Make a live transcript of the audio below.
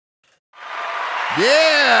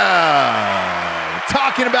Yeah!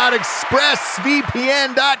 Talking about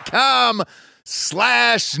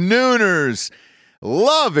expressvpn.com/nooners.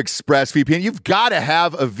 Love ExpressVPN. You've got to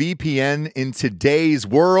have a VPN in today's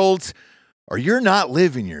world, or you're not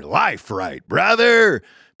living your life right, brother.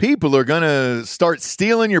 People are going to start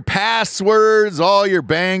stealing your passwords, all your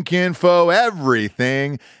bank info,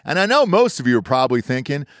 everything. And I know most of you are probably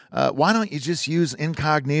thinking, why don't you just use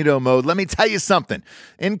incognito mode? Let me tell you something.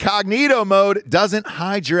 Incognito mode doesn't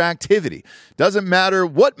hide your activity. Doesn't matter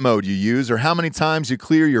what mode you use or how many times you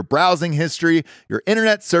clear your browsing history, your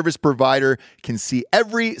internet service provider can see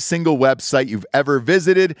every single website you've ever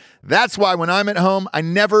visited. That's why when I'm at home, I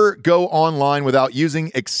never go online without using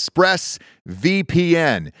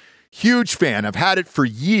ExpressVPN. Huge fan. I've had it for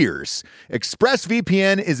years.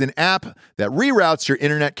 ExpressVPN is an app that reroutes your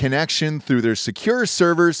internet connection through their secure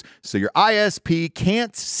servers so your ISP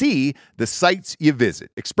can't see the sites you visit.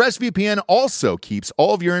 ExpressVPN also keeps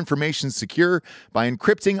all of your information secure by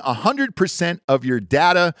encrypting 100% of your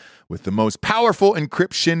data with the most powerful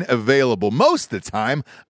encryption available. Most of the time,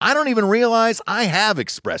 I don't even realize I have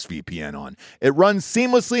ExpressVPN on. It runs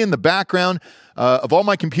seamlessly in the background of all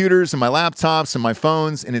my computers and my laptops and my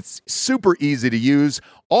phones, and it's super easy to use.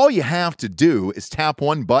 All you have to do is tap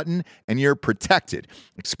one button and you're protected.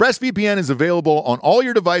 ExpressVPN is available on all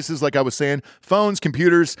your devices, like I was saying, phones,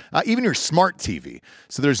 computers, even your smart TV.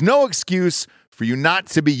 So there's no excuse for you not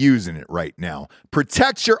to be using it right now.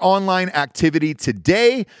 Protect your online activity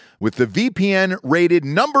today with the VPN rated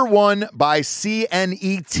 #1 by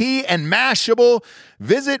CNET and Mashable.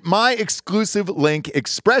 Visit my exclusive link,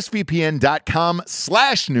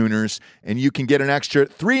 expressvpn.com/nooners, and you can get an extra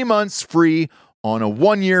 3 months free on a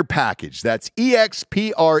 1-year package. That's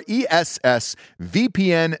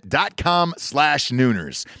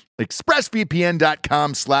expressvpn.com/nooners.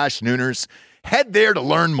 expressvpn.com/nooners. Head there to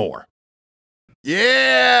learn more.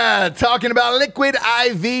 Yeah, talking about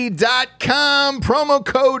liquidiv.com, promo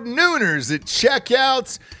code Nooners at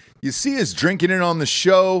checkout. You see us drinking it on the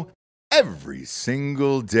show every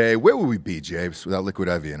single day. Where would we be, Jabes, without Liquid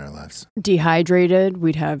IV in our lives? Dehydrated,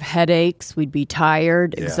 we'd have headaches, we'd be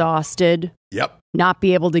tired, exhausted. Yep. Not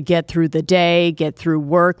be able to get through the day, get through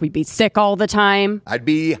work. We'd be sick all the time. I'd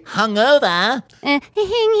be hungover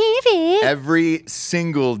every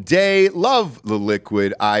single day. Love the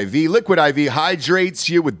Liquid IV. Liquid IV hydrates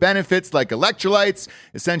you with benefits like electrolytes,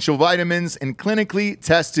 essential vitamins, and clinically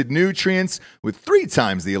tested nutrients with 3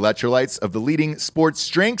 times the electrolytes of the leading sports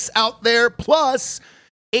drinks out there, plus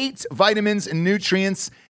 8 vitamins and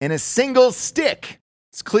nutrients in a single stick.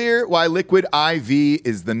 It's clear why Liquid IV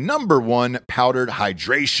is the #1 powdered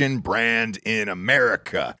hydration brand in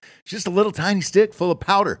America. Just a little tiny stick full of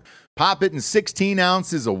powder. Pop it in 16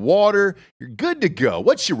 ounces of water. You're good to go.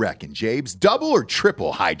 What you reckon, Jabes? Double or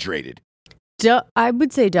triple hydrated? I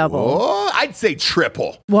would say double. Oh, I'd say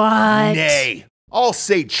triple. What? Nay, I'll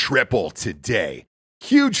say triple today.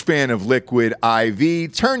 Huge fan of Liquid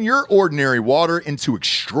IV. Turn your ordinary water into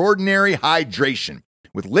extraordinary hydration.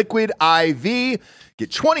 With Liquid IV,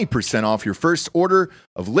 get 20% off your first order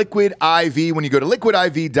of Liquid IV when you go to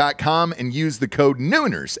liquidiv.com and use the code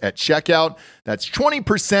Nooners at checkout. That's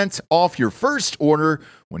 20% off your first order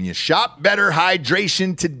when you shop Better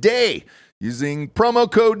Hydration today using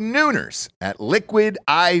promo code Nooners at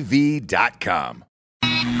liquidiv.com.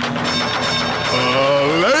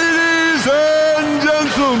 Ladies and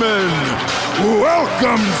gentlemen,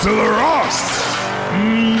 welcome to the Ross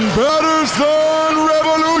Patterson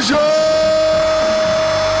Revolution!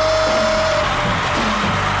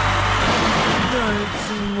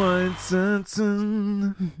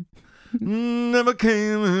 Never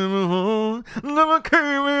came in home, never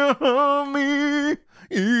came in home me.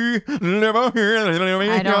 Never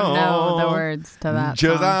I don't know the words to that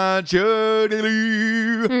song. I should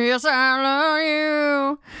leave. Yes, I love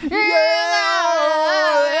you.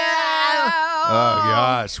 Oh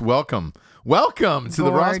gosh, welcome to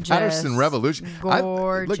the Ross Patterson Revolution.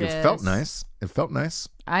 Gorgeous. Look, it felt nice.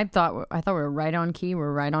 I thought we were right on key.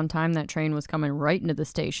 We're right on time. That train was coming right into the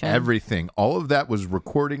station. Everything, all of that was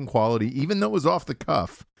recording quality, even though it was off the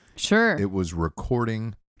cuff. Sure, it was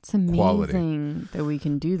recording. It's amazing quality. That we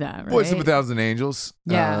can do that, right? Voice of a Thousand Angels.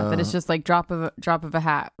 Yeah, but it's just like drop of a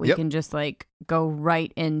hat. We can just like go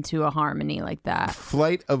right into a harmony like that.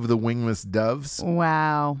 Flight of the Wingless Doves.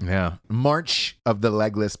 Wow. Yeah. March of the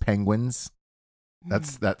Legless Penguins.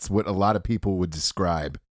 That's what a lot of people would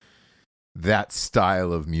describe that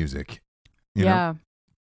style of music. You know?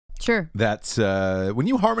 Sure. That's when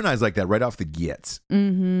you harmonize like that right off the gets.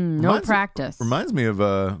 Mm-hmm. No practice. Reminds me of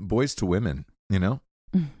Boys to Women, you know?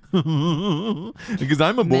 Because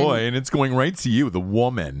I'm a boy and it's going right to you, the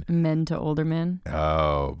woman. Men to older men.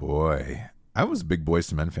 Oh, boy. I was a big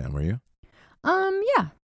Boyz II Men fan, were you? Yeah.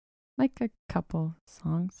 Like a couple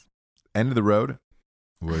songs. End of the Road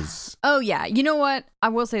was... Oh, yeah. You know what? I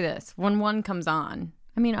will say this. When one comes on,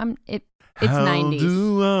 I mean, it's How 90s.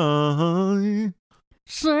 do I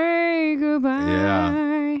say goodbye.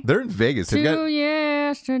 Yeah. They're in Vegas.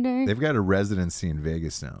 Yesterday. They've got a residency in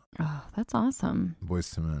Vegas now. Oh, that's awesome.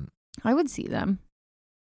 Boyz II Men. I would see them.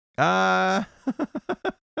 That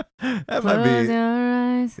Close might be... your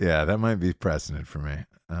eyes. Yeah, that might be precedent for me.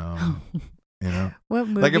 You know? What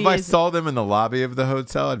movie Like if I is saw them in the lobby of the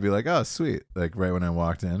hotel, I'd be like, oh, sweet. Like right when I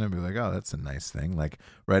walked in, I'd be like, oh, that's a nice thing. Like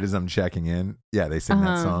right as I'm checking in, yeah, they sing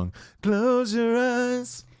that song. Close your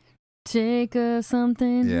eyes. Take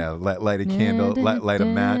something. Yeah, light a candle, light a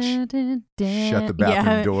match, shut the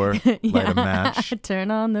bathroom door, light a match. Turn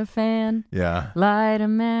on the fan. Yeah. Light a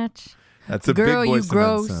match. That's a Girl, big you Boyz II Men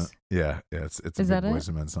gross. song. Yeah, it's a big Boyz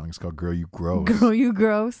II Men song. It's called Girl, You Gross. Girl, you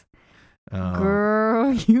gross.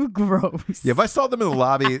 Girl, you gross. Yeah, if I saw them in the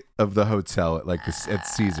lobby of the hotel at at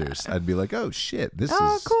Caesars, I'd be like, oh shit, this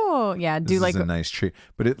is cool. Yeah, this is a nice treat.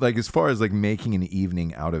 But it like as far as like making an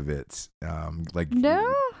evening out of it, like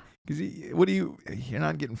no. Because you're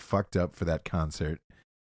not getting fucked up for that concert.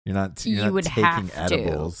 You're not taking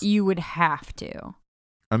edibles. You would have to.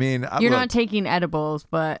 I mean, you're not taking edibles,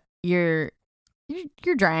 but you're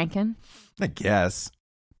drinking. I guess.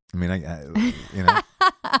 I mean, I you know,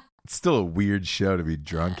 it's still a weird show to be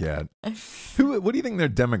drunk at. What do you think their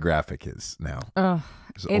demographic is now?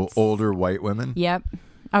 It's older white women. Yep.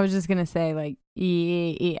 I was just gonna say like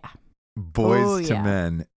yeah. Boyz II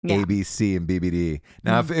Men, ABC, and BBD.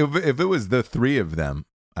 Now, if it was the three of them,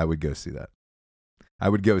 I would go see that. I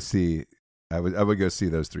would go see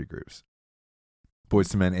those three groups.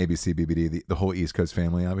 Boyz II Men, ABC, BBD, the whole East Coast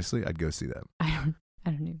family. Obviously, I'd go see that. I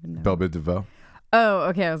don't even know. Belle Biv DeVoe. Oh,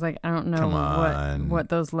 okay. I was like, I don't know what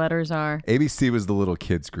those letters are. ABC was the little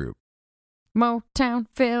kids group. Motown,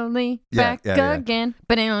 Philly, back again.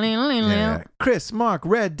 Yeah. Chris, Mark,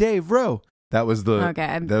 Red, Dave, Rowe. That was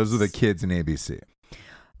those were the kids in ABC.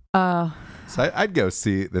 So I'd go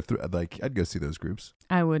see I'd go see those groups.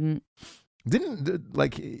 I wouldn't. Didn't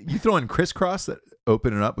like you throw in Crisscross that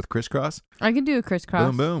open it up with Crisscross? I could do a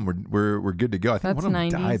Crisscross. Boom, boom. We're good to go. I think one of them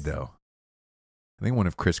died though. I think one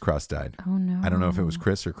of Crisscross died. Oh no! I don't know if it was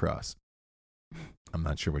Chris or Cross. I'm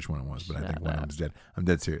not sure which one it was, but I think one of them's dead. I'm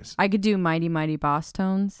dead serious. I could do Mighty Mighty Boss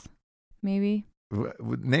Tones, maybe.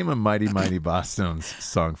 Name a Mighty Mighty Boss Tones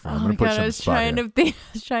song for me. I'm gonna put you on the spot I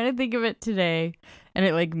was trying to think of it today, and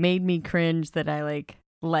it like made me cringe that I like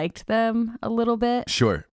liked them a little bit.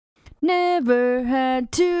 Sure. Never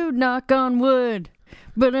had to knock on wood,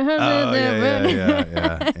 but I never.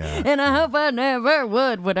 Yeah. And I hope I never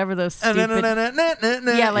would. Whatever those stupid.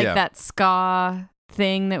 That ska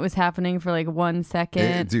thing that was happening for like 1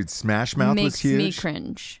 second. Dude, Smash Mouth was huge. Makes me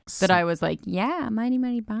cringe. That I was like, yeah, Mighty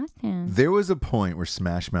Mighty Boston. There was a point where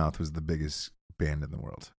Smash Mouth was the biggest band in the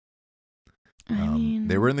world. I mean,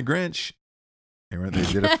 they were in the Grinch. They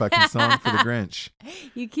did a fucking song for the Grinch.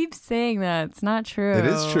 You keep saying that. It's not true. It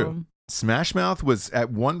is true. Smash Mouth was at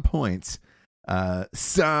one point.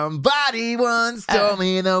 Somebody once told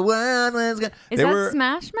me the world was gonna. Is that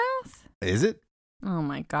Smash Mouth? Is it? Oh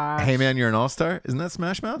my gosh. Hey man, you're an all-star. Isn't that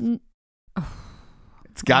Smash Mouth?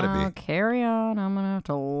 It's got to be. Carry on. I'm gonna have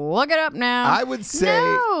to look it up now. I would say.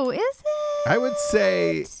 No, is it? I would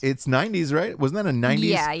say it's 90s, right? Wasn't that a 90s?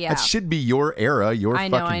 Yeah. That should be your era, your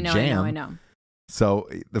fucking jam. I know. So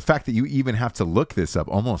the fact that you even have to look this up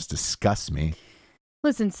almost disgusts me.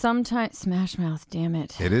 Listen, sometimes Smash Mouth, damn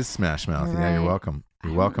it. It is Smash Mouth. You're yeah, right. You're welcome.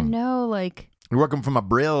 You're welcome. No, you're welcome for my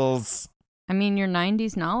brills. I mean, your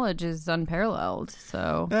 90s knowledge is unparalleled,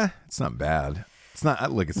 so. It's not bad. It's not the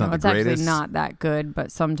greatest. It's actually not that good,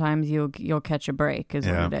 but sometimes you'll catch a break is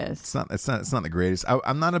what it is. It's not the greatest.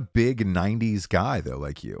 I'm not a big 90s guy though,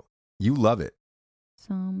 like you. You love it.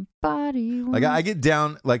 Somebody like I get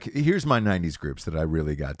down. Like here's my 90s groups that I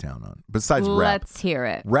really got down on. Besides rap, let's hear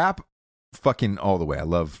it. Rap, fucking all the way. I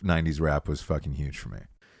love 90s rap. Was fucking huge for me.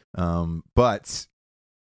 But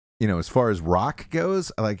you know, as far as rock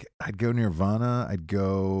goes, I'd go Nirvana. I'd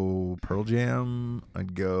go Pearl Jam.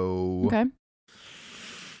 I'd go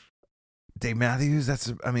Dave Matthews.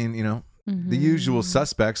 The usual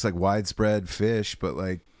suspects like Widespread, Fish, but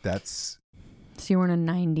like that's. So you weren't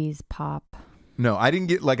a 90s pop. No, I didn't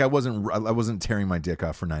get I wasn't tearing my dick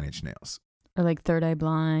off for Nine Inch Nails. Or like Third Eye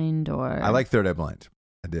Blind or... I like Third Eye Blind.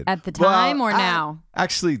 I did. At the time or now?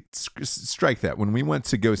 Actually, strike that. When we went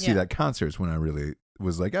to go see that concert is when I really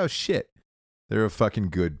was like, oh shit, they're a fucking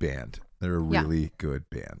good band. They're a really good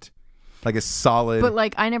band. Like a solid, but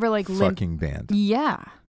like I never like fucking band. Yeah,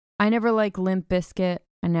 I never liked Limp Bizkit.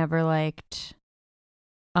 I never liked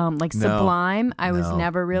Sublime. I was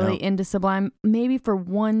never really into Sublime. Maybe for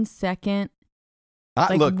 1 second.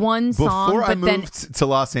 Look, one song. Before I moved to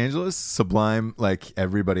Los Angeles, Sublime, like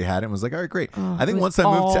everybody had it and was like, all right, great. I think once I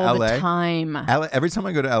moved to LA, every time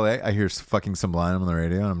I go to LA, I hear fucking Sublime on the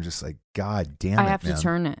radio, and I'm just like, God damn it, I have to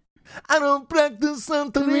turn it. I don't practice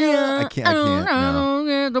Santeria. I can't.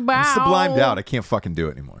 No. I'm sublimed out. I can't fucking do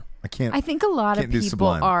it anymore. I can't. I think a lot of people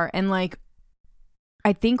are, and like,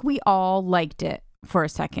 I think we all liked it for a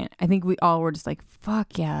second. I think we all were just like,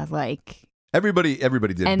 fuck yeah, like. Everybody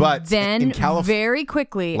did. And but then in California, very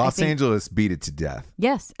quickly, Los Angeles beat it to death.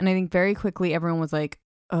 Yes, and I think very quickly everyone was like,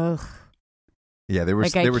 ugh. Yeah, they were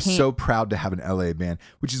so proud to have an LA band,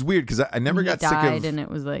 which is weird because I never got sick of. And it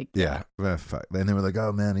was like, yeah, fuck. And they were like,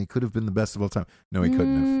 oh man, he could have been the best of all time. No, he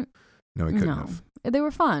couldn't have. No, he couldn't have. They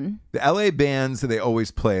were fun. The LA bands that they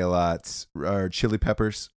always play a lot are Chili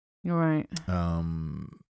Peppers. You're right.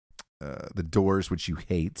 The Doors, which you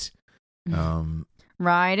hate.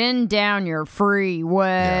 Riding down your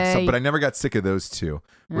freeway. Yeah, but I never got sick of those two.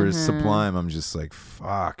 Whereas Sublime, I'm just like,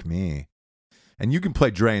 fuck me. And you can play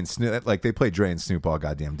Dre and Snoop, like they play Dre and Snoop all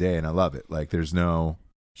goddamn day, and I love it. Like there's no.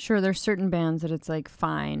 Sure, there's certain bands that it's like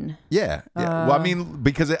fine. Yeah. Well, I mean,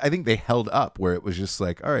 because I think they held up where it was just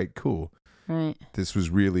like, all right, cool. Right. This was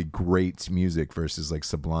really great music versus like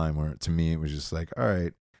Sublime, where to me it was just like, all right,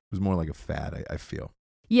 it was more like a fad. I feel.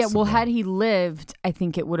 Yeah. Sublime. Well, had he lived, I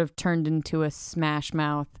think it would have turned into a Smash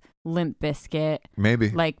Mouth, Limp Bizkit. Maybe.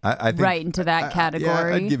 Like I think, right into that category.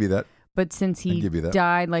 Yeah, I'd give you that. But since he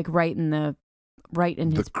died, like right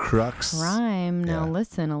in his crux prime. Now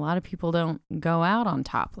listen, a lot of people don't go out on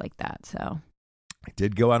top like that. So he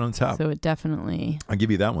did go out on top. So it definitely. I'll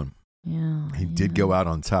give you that one. Yeah, he did go out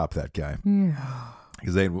on top. That guy. Yeah.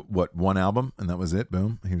 Because they had one album and that was it.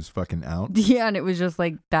 Boom, he was fucking out. Yeah, and it was just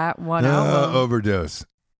like that one album. Overdose.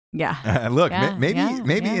 Yeah. Look, maybe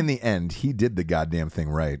in the end he did the goddamn thing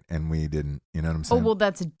right, and we didn't. You know what I'm saying? Oh well,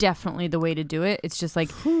 that's definitely the way to do it. It's just like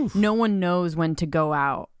no one knows when to go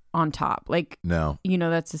out on top. Like, no,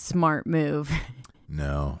 that's a smart move.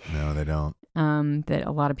 No, they don't. That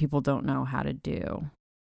a lot of people don't know how to do.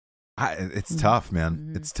 It's tough, man.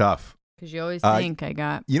 Mm-hmm. It's tough. Because you always think I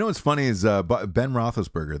got. You know what's funny is Ben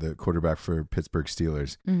Roethlisberger, the quarterback for Pittsburgh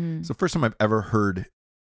Steelers. Mm-hmm. It's the first time I've ever heard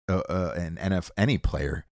any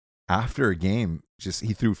player after a game.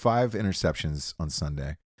 He threw 5 interceptions on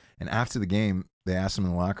Sunday, and after the game, they asked him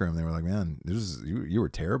in the locker room. They were like, "Man, you were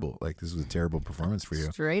terrible. Like this was a terrible performance for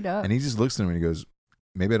you." Straight up. And he just looks at him and he goes,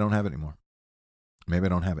 "Maybe I don't have it anymore. Maybe I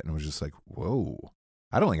don't have it." And it was just like, "Whoa!"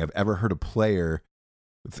 I don't think I've ever heard a player.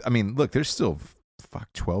 I mean, look, there's still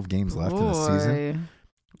 12 games left in the season.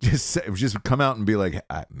 Just come out and be like,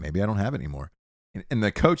 "Maybe I don't have it anymore." And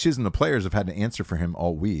the coaches and the players have had to answer for him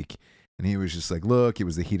all week. And he was just like, "Look, it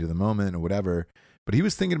was the heat of the moment or whatever." But he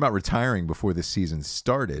was thinking about retiring before the season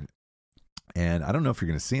started. And I don't know if you're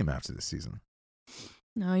going to see him after this season.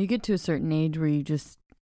 No, you get to a certain age where you just,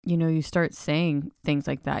 you start saying things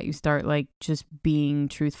like that. You start like just being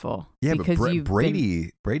truthful. Yeah, because but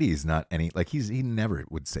Brady's not he never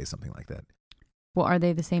would say something like that. Well, are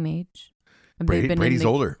they the same age? Brady's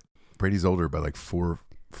older. Brady's older by like 4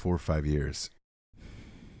 or 5 years.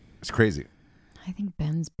 It's crazy. I think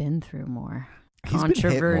Ben's been through more.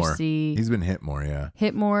 Controversy. He's been hit more, yeah.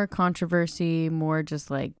 Hit more, controversy, more just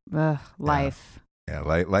like life. Yeah,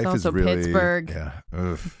 life is really Pittsburgh. Yeah.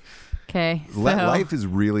 Ugh. Okay. So. Life has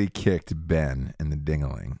really kicked Ben in the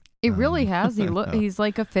ding-a-ling. It really has. He's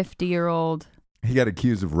like a 50-year-old. He got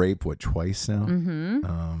accused of rape, twice now?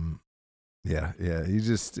 Mm-hmm. Yeah.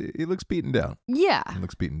 He looks beaten down. Yeah. He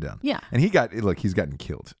looks beaten down. Yeah. And he's gotten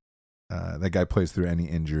killed. That guy plays through any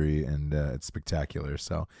injury, and it's spectacular.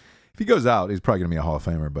 So if he goes out, he's probably going to be a Hall of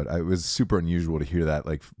Famer, but it was super unusual to hear that,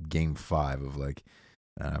 like, game 5 of, like,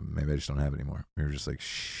 maybe I just don't have it anymore. We were just like,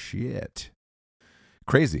 shit.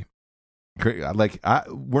 Crazy.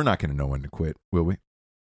 We're not going to know when to quit, will we?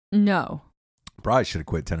 No. Probably should have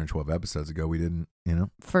quit 10 or 12 episodes ago. We didn't,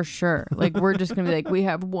 For sure. Like, we're just going to be like, we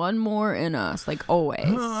have one more in us, like always.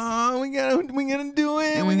 Oh, we gotta do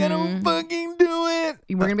it. Mm-hmm. We gotta fucking do it.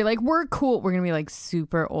 We're going to be like, we're cool. We're going to be like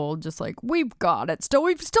super old, just like, we've got it.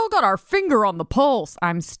 We've still got our finger on the pulse.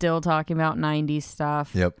 I'm still talking about 90s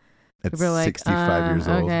stuff. Yep. It's 65 years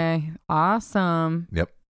old. Okay. Awesome. Yep.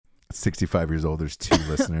 65 years old. There's 2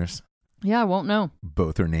 listeners. Yeah, I won't know.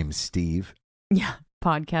 Both are named Steve. Yeah.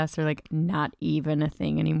 Podcasts are like not even a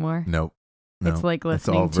thing anymore. Nope. No. It's like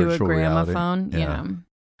listening to a gramophone. Yeah.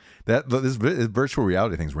 This virtual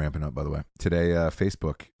reality thing's ramping up, by the way. Today,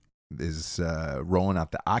 Facebook is rolling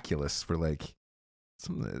out the Oculus for like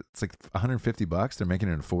it's like $150. They're making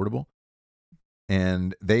it affordable.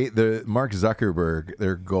 And Mark Zuckerberg,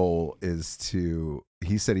 their goal is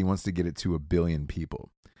he said he wants to get it to 1 billion people.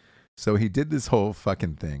 So he did this whole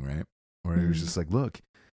fucking thing, right? Where he was just like, look,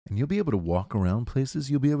 and you'll be able to walk around places.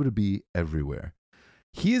 You'll be able to be everywhere.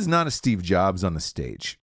 He is not a Steve Jobs on the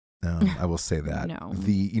stage. I will say that. No.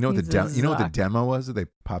 You know what the demo was that they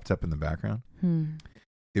popped up in the background?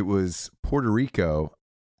 It was Puerto Rico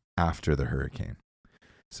after the hurricane.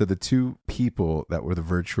 So the two people that were the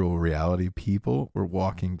virtual reality people were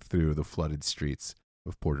walking through the flooded streets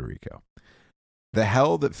of Puerto Rico. The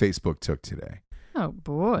hell that Facebook took today, oh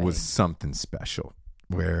boy, was something special.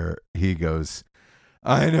 Where he goes,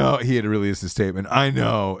 I know, he had released a statement. I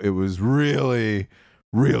know it was really,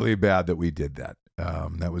 really bad that we did that.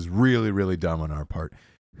 That was really, really dumb on our part.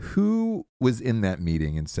 Who was in that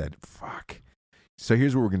meeting and said, fuck? So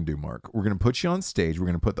here's what we're going to do, Mark. We're going to put you on stage. We're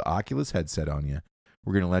going to put the Oculus headset on you.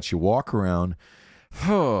 We're going to let you walk around.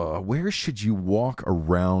 Where should you walk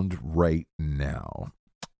around right now?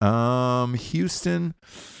 Houston?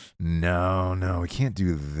 No, we can't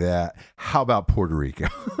do that. How about Puerto Rico?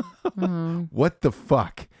 What the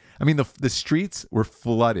fuck? I mean, the streets were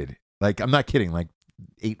flooded. Like, I'm not kidding. Like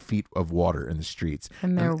 8 feet of water in the streets.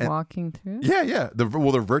 And they're walking through? Yeah. They're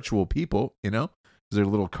virtual people, you know? Their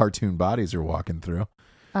little cartoon bodies are walking through.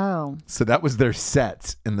 Oh. So that was their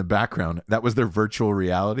set in the background. That was their virtual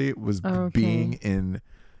reality, was being in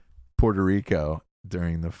Puerto Rico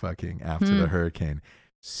during the fucking after the hurricane.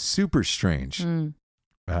 Super strange.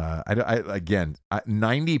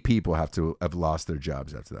 90 people have lost their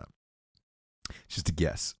jobs after that. It's just a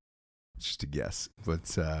guess.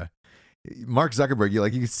 But Mark Zuckerberg, you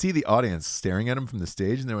could see the audience staring at him from the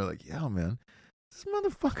stage, and they were like, "Yo, man, this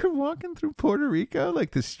motherfucker walking through Puerto Rico,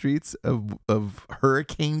 like the streets of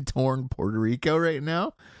hurricane-torn Puerto Rico right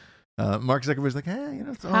now." Mark Zuckerberg's like, "Hey,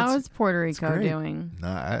 how is Puerto Rico doing?"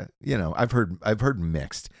 I've heard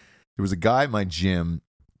mixed. There was a guy at my gym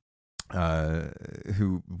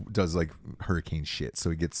who does like hurricane shit,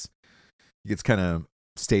 so he gets kind of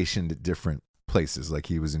stationed at different places. Like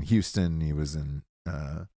he was in Houston, he was in.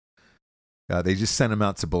 They just sent him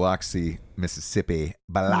out to Biloxi, Mississippi.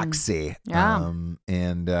 Biloxi. And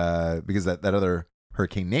because that other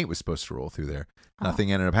Hurricane Nate was supposed to roll through there.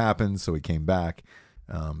 Nothing ended up happening, so he came back.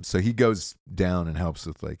 So he goes down and helps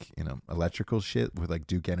with electrical shit with like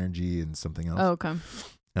Duke Energy and something else. Oh, okay.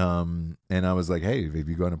 And I was like, "Hey, have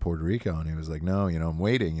you gone to Puerto Rico?" And he was like, "No, I'm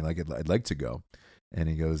waiting. I'd like to go." And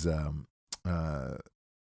he goes,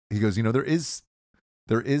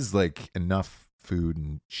 there is like enough food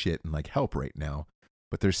and shit and like help right now,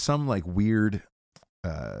 but there's some like weird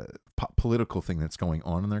political thing that's going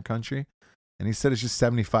on in their country, and he said it's just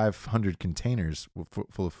 7,500 containers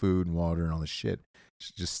full of food and water and all this shit,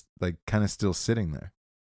 it's just like kind of still sitting there.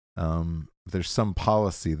 There's some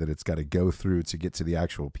policy that it's got to go through to get to the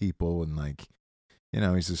actual people, and like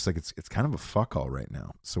he's just like it's kind of a fuck all right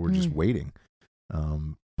now, so we're just waiting.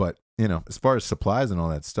 But as far as supplies and all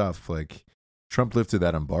that stuff, like Trump lifted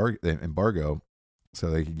that embargo so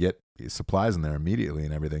they could get supplies in there immediately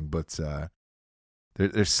and everything. But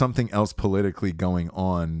there's something else politically going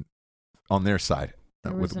on their side.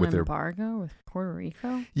 There was an embargo with Puerto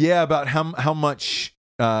Rico? Yeah, about how much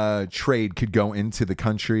trade could go into the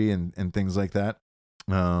country and things like that.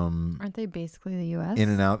 Aren't they basically the U.S.? In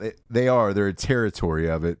and out. They're a territory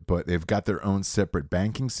of it, but they've got their own separate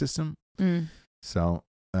banking system. So,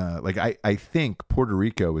 I think Puerto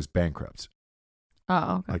Rico is bankrupt.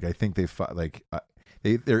 Oh, okay. Like I think they've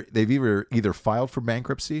either filed for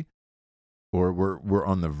bankruptcy, or we're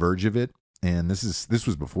on the verge of it. And this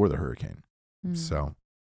was before the hurricane, so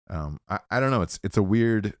I don't know. It's a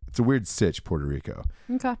weird sitch, Puerto Rico.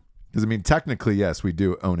 Okay. Because I mean, technically, yes, we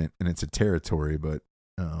do own it, and it's a territory, but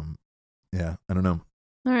yeah, I don't know.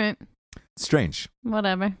 All right. It's strange.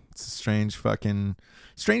 Whatever. It's a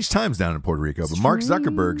strange times down in Puerto Rico. But Mark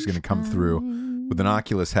Zuckerberg's going to come through with an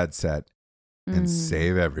Oculus headset and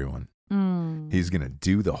save everyone. He's going to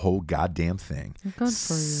do the whole goddamn thing. Good for you.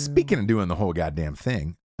 Speaking of doing the whole goddamn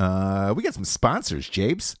thing, we got some sponsors,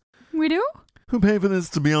 Japes. We do? Who pay for this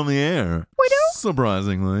to be on the air? We do?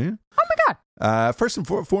 Surprisingly. Oh my God. First and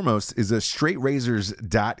foremost is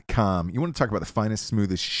straightrazors.com. You want to talk about the finest,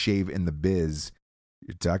 smoothest shave in the biz.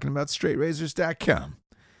 You're talking about straightrazors.com.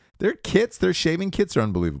 Their shaving kits are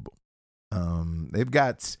unbelievable. They've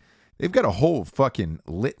got a whole fucking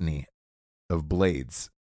litany of blades.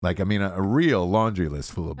 Like, I mean, a real laundry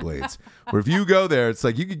list full of blades. Where if you go there, it's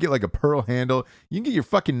like you could get like a pearl handle. You can get your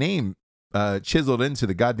fucking name chiseled into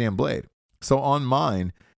the goddamn blade. So on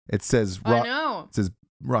mine, it says I know. It says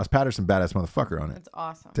Ross Patterson, badass motherfucker on it. That's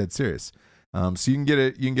awesome. Dead serious. So you can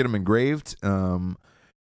get them engraved. And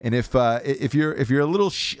if you're a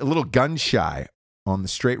little gun shy on the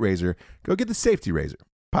straight razor, go get the safety razor.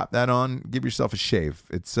 Pop that on, give yourself a shave.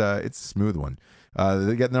 It's a smooth one.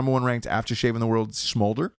 They got the number 1 ranked aftershave in the world,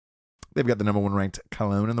 Schmolder. They've got the number 1 ranked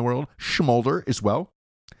cologne in the world, Schmolder as well.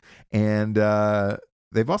 And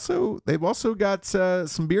they've also got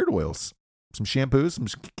some beard oils, some shampoos, some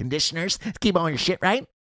conditioners. Keep all your shit right.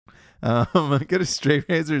 Go to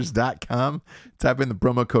straightrazors.com. Type in the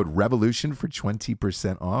promo code REVOLUTION for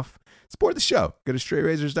 20% off. Support the show. Go to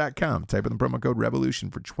straightrazors.com. Type in the promo code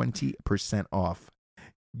REVOLUTION for 20% off.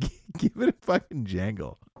 Give it a fucking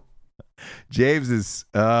jangle. James is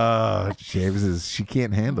she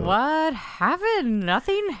can't handle it. What happened?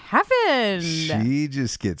 Nothing happened. She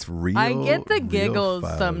just gets real. I get the giggles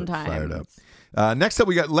sometimes. Fired up. Next up,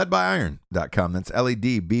 we got ledbyiron.com. That's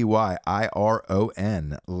LEDBYIRON,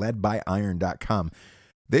 ledbyiron.com.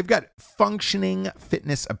 They've got functioning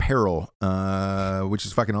fitness apparel, which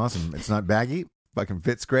is fucking awesome. It's not baggy, fucking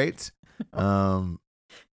fits great.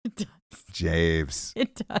 It does. James.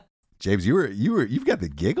 It does. James, you've got the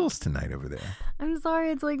giggles tonight over there. I'm sorry.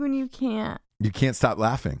 It's like when you can't stop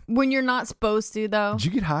laughing. when you're not supposed to, though. Did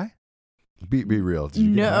you get high? Be real. Did you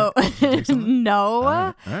No. get high? Did you take something? No.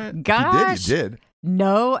 All right. Gosh. You did.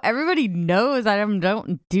 No. Everybody knows I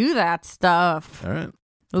don't do that stuff. All right.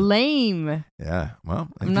 Lame. Yeah. Well,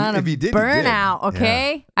 I'm not if a you did, burnout, you did.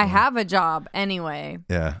 okay? Yeah. I have a job anyway.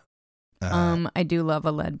 Yeah. I do love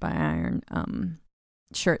a Lead by Iron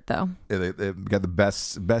shirt though. Yeah, they've got the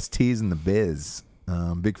best tees in the biz.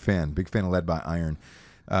 Big fan of Led by Iron.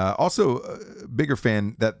 Also, bigger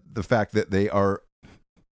fan that the fact that they are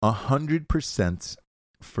 100%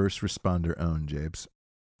 first responder owned, Jabes.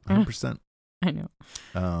 100%. I know.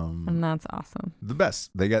 And that's awesome. The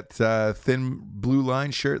best. They got a thin blue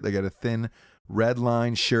line shirt. They got a thin red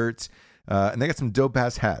line shirt. And they got some dope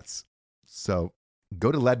ass hats. So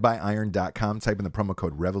go to ledbyiron.com, type in the promo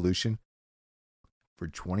code REVOLUTION for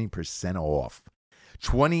 20% off.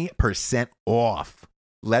 20% off.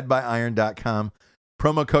 Ledbyiron.com.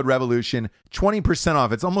 Promo code REVOLUTION. 20%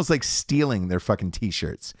 off. It's almost like stealing their fucking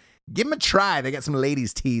t-shirts. Give them a try. They got some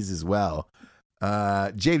ladies' tees as well.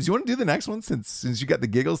 James, you want to do the next one since you got the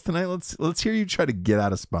giggles tonight? Let's hear you try to get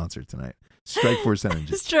out a sponsor tonight. Strikeforce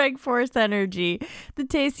Energy. Strikeforce Energy, the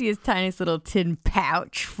tastiest, tiniest little tin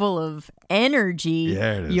pouch full of energy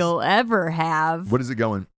you'll ever have. What is it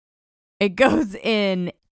going? It goes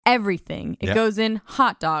in everything. It Yeah. goes in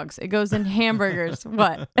hot dogs. It goes in hamburgers.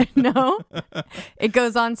 What? No? It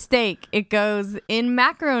goes on steak. It goes in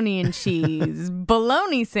macaroni and cheese,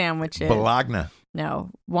 bologna sandwiches. Bologna. No.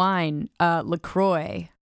 Wine. LaCroix.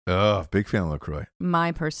 Oh, big fan of LaCroix.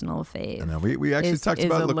 My personal fave. I know. We actually talked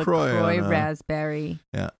about a LaCroix. on, raspberry.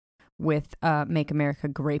 Yeah. With Make America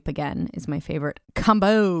Grape Again is my favorite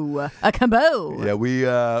combo. A combo. Yeah,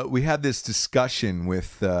 we had this discussion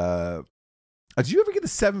with. Did you ever get the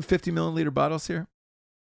 750 milliliter bottles here?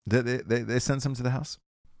 They send some to the house.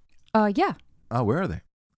 Yeah. Oh, where are they?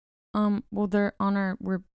 Well, we're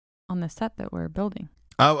on the set that we're building.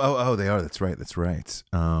 Oh, they are. That's right. We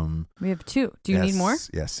have 2. Do you need more?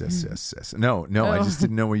 Yes. No. I just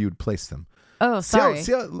didn't know where you would place them. Oh, sorry.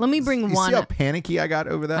 See how, Let me bring you one. See how panicky I got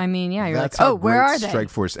over that? I mean, yeah. You're That's like, how oh, where great are they?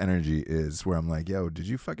 Strikeforce Energy is where I'm like, yo, did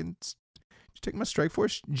you take my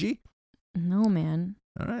Strikeforce G? No, man.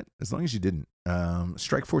 All right. As long as you didn't.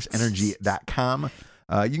 StrikeforceEnergy.com.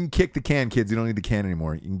 You can kick the can, kids. You don't need the can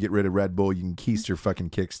anymore. You can get rid of Red Bull. You can keister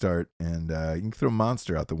fucking Kickstart, and you can throw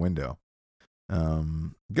Monster out the window.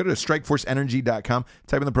 Go to StrikeforceEnergy.com.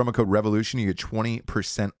 Type in the promo code REVOLUTION. You get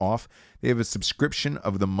 20% off. They have a subscription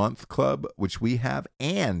of the month club, which we have,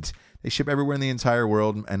 and they ship everywhere in the entire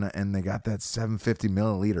world. And they got that 750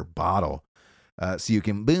 milliliter bottle, so you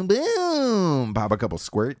can boom pop a couple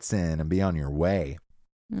squirts in and be on your way.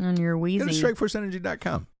 On your wheezy. Go to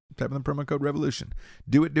StrikeforceEnergy.com. Type in the promo code REVOLUTION.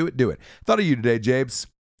 Do it. Thought of you today, Jabes.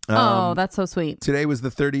 That's so sweet. Today was the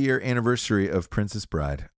 30-year anniversary of Princess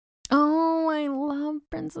Bride. Oh, I love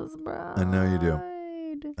Princess Bride. I know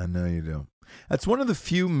you do. That's one of the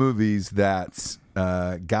few movies that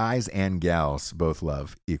guys and gals both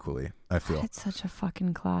love equally, I feel. It's such a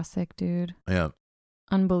fucking classic, dude. Yeah.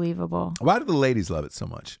 Unbelievable. Why do the ladies love it so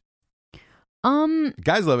much?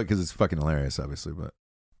 Guys love it because it's fucking hilarious, obviously, but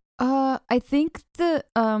I think the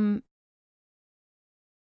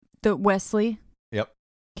Wesley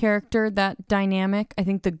character, that dynamic, I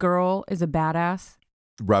think the girl is a badass.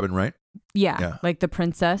 Robin Wright? Yeah. Like the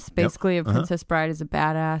princess, basically, of Princess Bride is a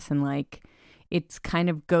badass, and like it's kind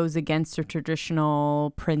of goes against a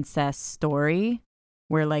traditional princess story.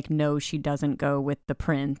 where like no, she doesn't go with the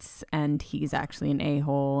prince, and he's actually an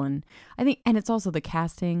a-hole, and I think, and it's also the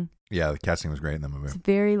casting. Yeah, the casting was great in that movie. It's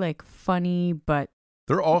very like funny, but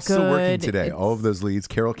They're all still working good. today. It's- All of those leads,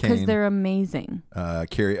 Carol because Kane, they're amazing.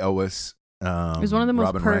 Carrie Elwes. It was one of the most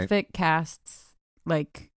Robin Wright, perfect casts,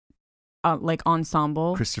 like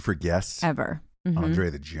ensemble Christopher Guest, ever. Mhm. Andre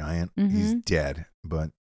the Giant. He's Mhm. dead,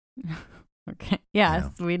 but Okay.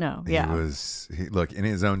 Yes, we know. he Yeah. look, in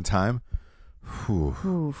his own time, whew,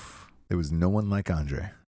 Oof. there was no one like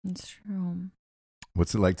Andre. It's true.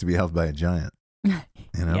 What's it like to be held by a giant?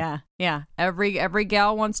 You know? Yeah. Yeah. Every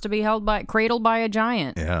gal wants to be cradled by a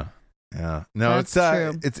giant. Yeah. No, That's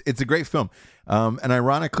true. it's a great film. And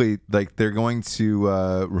ironically, like they're going to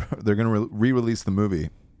re-release the movie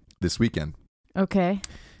this weekend Okay.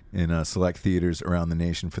 in select theaters around the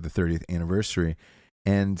nation for the 30th anniversary.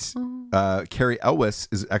 And Oh. Carrie Elwes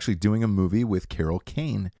is actually doing a movie with Carol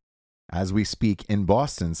Kane as we speak in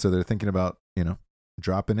Boston. So they're thinking about,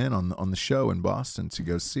 dropping in on the show in Boston to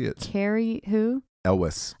go see it. Carrie who?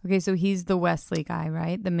 Elwes. Okay, so he's the Wesley guy,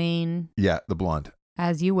 right? The main Yeah, the blonde.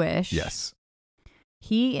 As You Wish. Yes.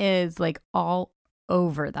 He is like all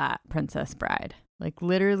over that Princess Bride. Like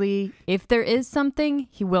literally, if there is something,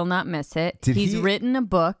 he will not miss it. He's written a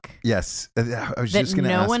book. Yes. I was that just going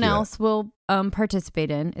to ask no one you else will participate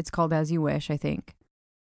in. It's called As You Wish, I think.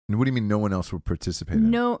 that. What do you mean no one else will participate in?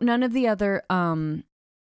 No, none of the other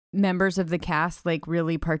members of the cast like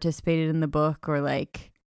really participated in the book or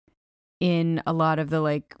like in a lot of the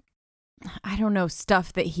like, I don't know,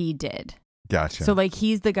 stuff that he did. Gotcha. So like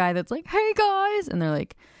he's the guy that's like, hey guys, and they're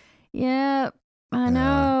like, yeah, I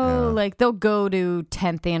know. Yeah. Like they'll go to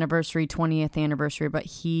 10th anniversary, 20th anniversary, but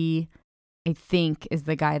he, I think, is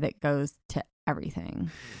the guy that goes to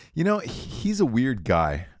everything. He's a weird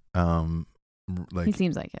guy. Like He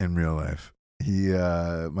seems like it. in real life.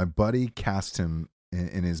 My buddy cast him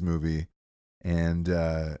in his movie, and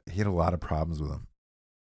he had a lot of problems with him.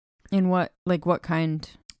 In what kind?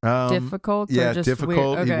 Difficult? Yeah, or just difficult.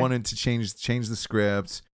 Weird? Okay. He wanted to change the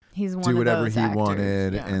script, He's one do of whatever those he actors,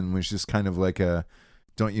 wanted, yeah. and was just kind of like a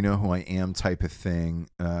 "don't you know who I am" type of thing.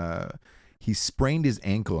 He sprained his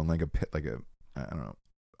ankle in like a I don't know,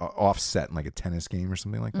 offset in like a tennis game or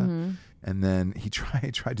something like that. Mhm. And then he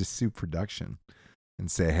tried to sue production and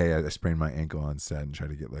say, "Hey, I sprained my ankle on set," and try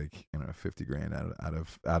to get like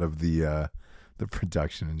 $50,000 out of the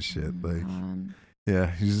production and shit. Oh, Like, God.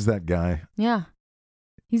 yeah, he's just that guy. Yeah.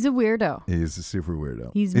 He's a weirdo. He's a super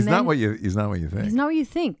weirdo. He's not what you think. He's not what you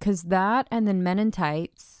think, because that and then Men in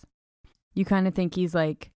Tights, you kind of think he's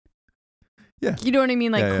like, Yeah. you know what I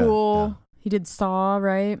mean? Like, Yeah, yeah, cool. yeah. He did Saw,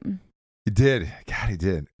 right? He did. God, he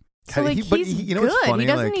did. So, like, but he's you know good. what's funny? He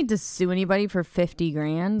doesn't Like, need to sue anybody for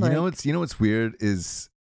 $50,000. you Like, know what's weird is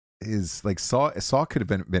like Saw could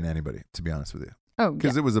have been anybody, to be honest with you, oh,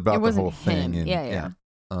 because yeah. it was about It the wasn't whole thing. him. And, Yeah.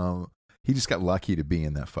 he just got lucky to be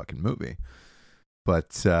in that fucking movie.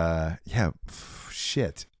 But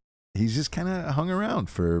shit. He's just kind of hung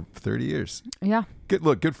around for 30 years. Yeah.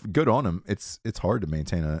 Good on him. It's hard to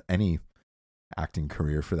maintain any acting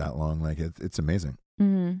career for that long. Like it's amazing.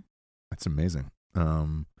 Mm-hmm. It's amazing.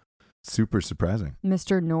 Super surprising.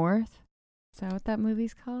 Mr. North. Is that what that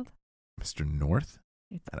movie's called? Mr. North?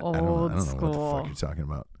 It's I old don't know school. what the fuck you're talking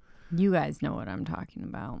about. You guys know what I'm talking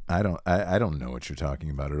about. I don't know what you're talking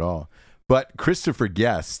about at all. But Christopher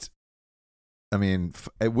Guest, I mean,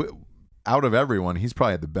 out of everyone, he's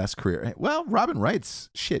probably had the best career. Well, Robin Wright's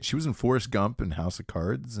shit. She was in Forrest Gump and House of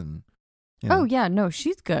Cards, and Oh yeah, no,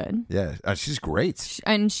 she's good. yeah, she's great.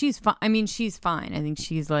 And she's fine. I mean, she's fine. I think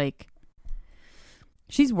she's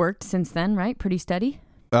worked since then, right? Pretty steady.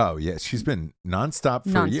 Oh yeah, she's been nonstop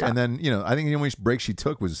for a year, Nonstop. and then I think the only break she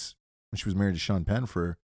took was when she was married to Sean Penn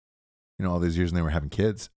for all those years, and they were having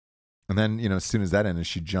kids. And then as soon as that ended,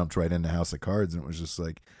 she jumped right into House of Cards, and it was just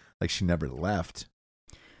like she never left.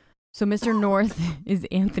 So Mr. North is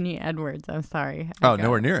Anthony Edwards. I'm sorry. Oh,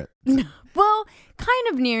 nowhere near it. Well, kind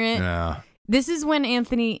of near it. Yeah. This is when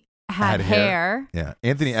Anthony had hair. Yeah,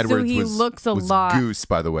 Anthony So Edwards he was looks a was lot- Goose,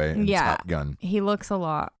 by the way, in Yeah. Top Gun. He looks a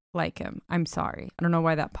lot like him. I'm sorry. I don't know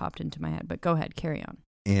why that popped into my head, but go ahead, carry on.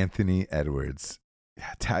 Anthony Edwards.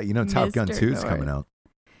 Yeah, Top Gun Mr. 2 is North. coming out.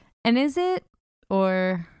 And is it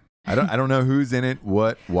or I don't know who's in it,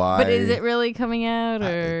 what, why. but is it really coming out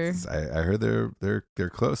or I heard they're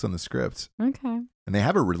close on the script, okay? and they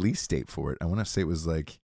have a release date for it. I want to say it was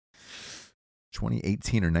like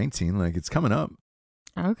 2018 or 19. Like it's coming up.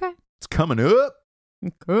 Okay. It's coming up.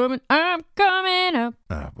 I'm coming up.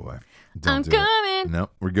 Oh boy, I'm coming. No,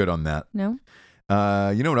 we're good on that. No.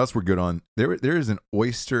 You know what else we're good on? There is an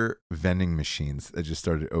oyster vending machines that just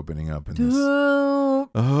started opening up in this. Oh.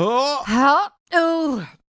 Oh, How? Oh,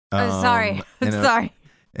 I'm sorry. I'm sorry.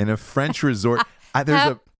 In a French resort,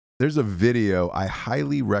 there's a video. I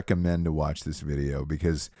highly recommend to watch this video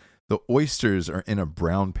because the oysters are in a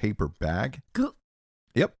brown paper bag.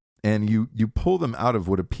 Yep. And you pull them out of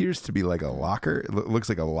what appears to be like a locker. It looks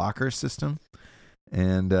like a locker system.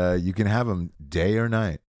 And you can have them day or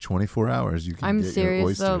night, 24 hours. You can I'm get serious your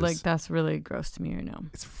oysters. though. Like that's really gross to me right now.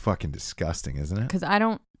 It's fucking disgusting, isn't it? Because I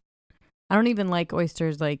don't even like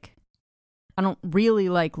oysters. Like I don't really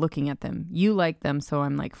like looking at them. You like them, so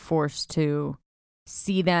I'm like forced to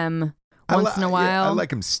see them once in a while. Yeah, I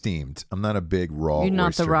like them steamed. I'm not a big raw. You're not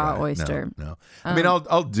oyster the raw guy. oyster. No. I mean,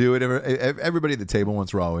 I'll do it. Everybody at the table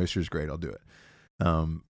wants raw oysters. Great, I'll do it.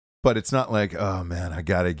 But it's not like, oh man, I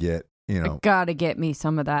gotta get gotta get me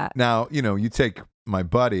some of that. Now you take my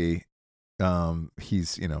buddy.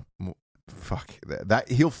 He's fuck that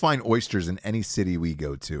he'll find oysters in any city we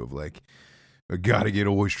go to. Of like, I gotta get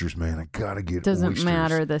oysters, man. I gotta get. Doesn't oysters.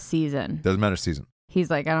 matter the season. Doesn't matter season. He's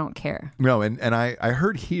like, I don't care. No, and I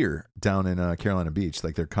heard here down in Carolina Beach,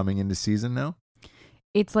 like they're coming into season now.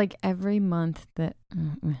 It's like every month that.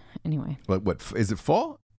 Anyway. Like what is it?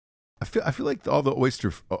 Fall? I feel like all the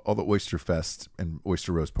oyster fest and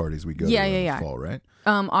oyster roast parties we go to in the fall, right?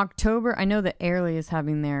 October. I know that Airlie is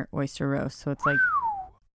having their oyster roast, so it's like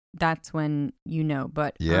that's when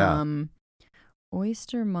But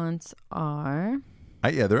oyster months are.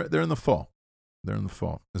 They're in the fall. They're in the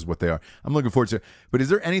fall is what they are. I'm looking forward to it. But is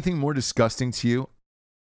there anything more disgusting to you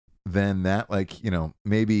than that? Like,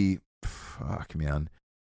 maybe, fuck, man.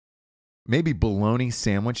 Maybe bologna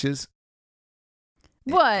sandwiches.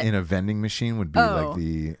 What? In a vending machine would be like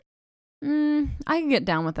the... I can get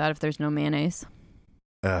down with that if there's no mayonnaise.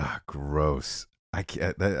 Ugh, gross. I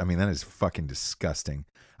can't, that is fucking disgusting.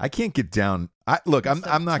 I can't get down... I'm not going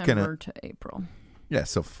to... September to April. Yeah,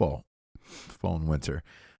 so fall and winter.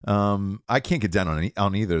 I can't get down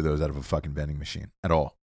on either of those out of a fucking vending machine at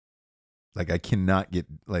all. Like I cannot get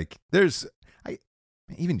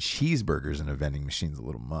even cheeseburgers in a vending machine is a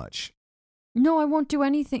little much. No, I won't do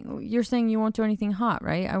anything. You're saying you won't do anything hot,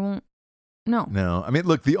 right? I won't. No. I mean,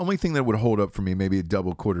 look, the only thing that would hold up for me, maybe a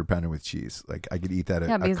double quarter pounder with cheese. Like I could eat that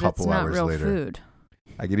a couple hours later. Real food.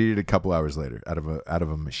 I could eat it a couple hours later out of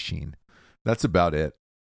a machine. That's about it.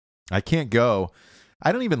 I can't go.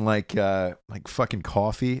 I don't even like fucking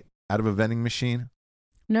coffee out of a vending machine.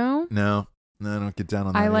 No, I don't get down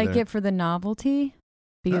on that. I like it for the novelty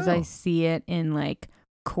because I see it in like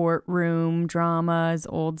courtroom dramas,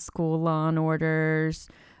 old school Law and Orders,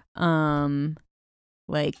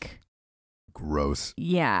 like gross.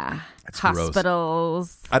 Yeah, that's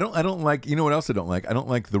hospitals. Gross. I don't like. You know what else I don't like? I don't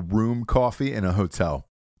like the room coffee in a hotel.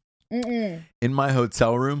 In my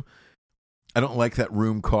hotel room. I don't like that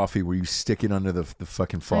room coffee where you stick it under the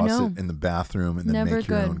fucking faucet in the bathroom and then make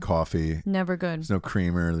your own coffee. Never good. There's no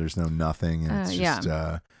creamer. There's no nothing. And it's just,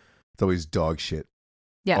 it's always dog shit.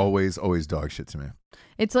 Yeah. Always dog shit to me.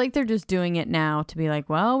 It's like they're just doing it now to be like,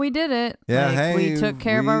 well, we did it. Yeah, like, hey, we took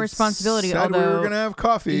care of our responsibility. Said we were going to have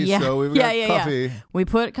coffee, so we've got coffee. Yeah. We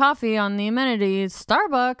put coffee on the amenities,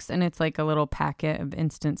 Starbucks, and it's like a little packet of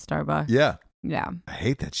instant Starbucks. Yeah. Yeah. I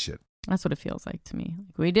hate that shit. That's what it feels like to me.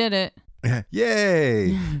 Like, we did it.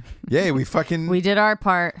 Yay! Yay! We did our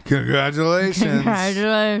part. Congratulations!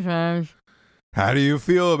 How do you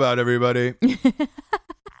feel about everybody?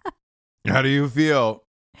 How do you feel?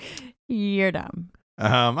 You're dumb.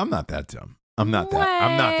 I'm not that dumb. I'm not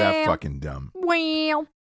that fucking dumb. Well.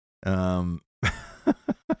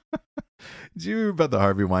 Did you hear about the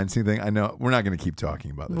Harvey Weinstein thing? I know we're not going to keep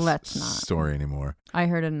talking about this story anymore. I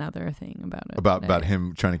heard another thing about it. About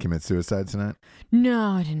him trying to commit suicide tonight?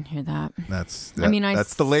 No, I didn't hear that. That's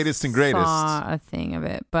the latest and greatest. I saw a thing of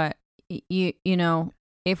it, but you know,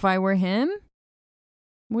 if I were him,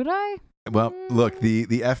 would I? Well, look, the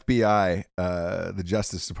FBI, the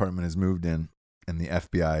Justice Department has moved in, and the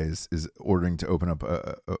FBI is ordering to open up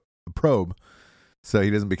a probe. So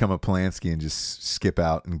he doesn't become a Polanski and just skip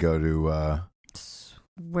out and go to.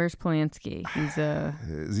 Where's Polanski? He's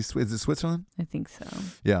Is it Switzerland? I think so.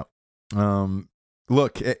 Yeah.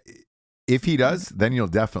 Look, if he does, then you'll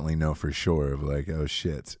definitely know for sure. Of like, oh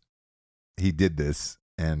shit, he did this,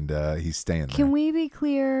 and he's staying there. Can we be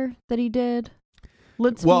clear that he did?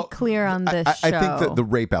 Let's be clear on this show. I think that the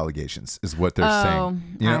rape allegations is what they're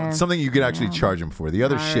saying. You know, something you could actually charge him for. The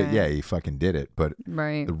other shit, he fucking did it. But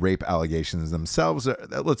the rape allegations themselves,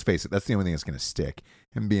 let's face it, that's the only thing that's going to stick.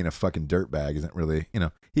 Him being a fucking dirtbag isn't really,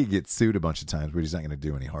 he gets sued a bunch of times, but he's not going to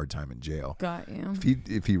do any hard time in jail. Got you.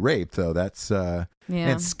 If he raped, though, that's,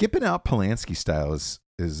 man, skipping out Polanski style is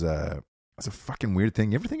a fucking weird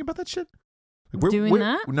thing. You ever think about that shit? Like, doing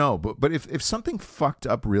that? No, but if something fucked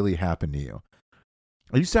up really happened to you,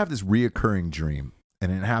 I used to have this reoccurring dream,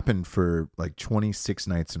 and it happened for like 26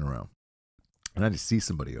 nights in a row. And I had to see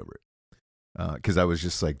somebody over it because I was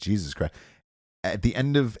just like, Jesus Christ. At the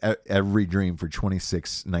end of every dream for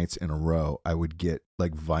 26 nights in a row, I would get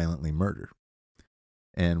like violently murdered.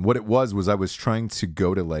 And what it was I was trying to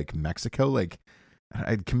go to like Mexico. Like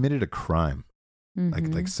I'd committed a crime,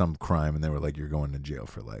 like some crime. And they were like, you're going to jail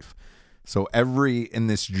for life. So in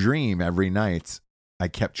this dream, every night, I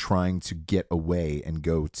kept trying to get away and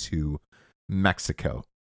go to Mexico.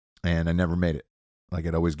 And I never made it. Like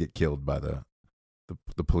I'd always get killed by the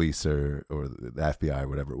police or the FBI or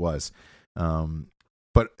whatever it was.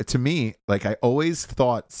 But to me, like I always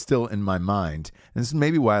thought still in my mind, and this is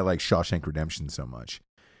maybe why I like Shawshank Redemption so much,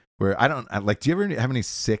 where do you ever have any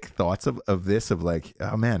sick thoughts of this, of like,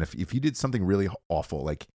 oh man, if you did something really awful,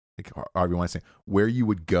 like Harvey Weinstein, where you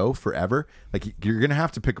would go forever, like you're going to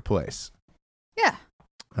have to pick a place. Yeah.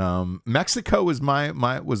 Mexico was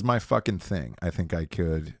my fucking thing. I think I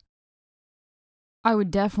could. I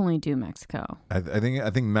would definitely do Mexico. I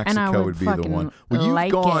think Mexico would be the one.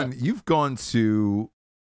 Well, you've gone to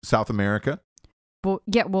South America. Well,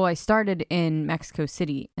 yeah. Well, I started in Mexico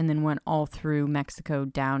City and then went all through Mexico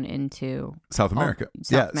down into South America.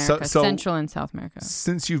 So Central and South America.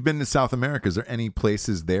 Since you've been to South America, is there any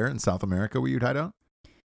places there in South America where you'd hide out?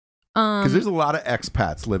 Because there's a lot of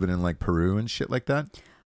expats living in like Peru and shit like that.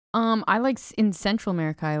 I like in Central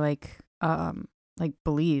America. I like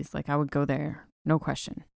Belize. Like I would go there. No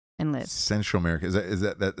question. And live. Central America. Is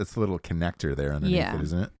that's a little connector there underneath it,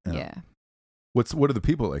 isn't it? Yeah. What are the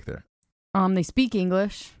people like there? They speak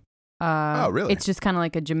English. Oh, really? It's just kind of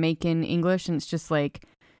like a Jamaican English, and it's just like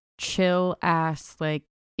chill ass. Like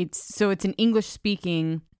it's an English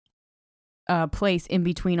speaking place in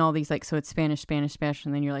between all these, like, so it's Spanish,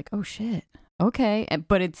 and then you're like, oh shit, okay.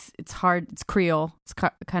 But it's hard. It's Creole. It's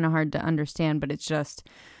kind of hard to understand, but it's just.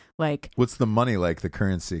 Like, what's the money like, the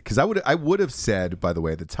currency? Because I would have said, by the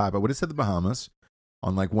way, at the top, I would have said the Bahamas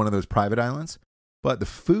on like one of those private islands, but the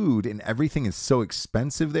food and everything is so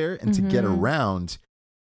expensive there, and to get around,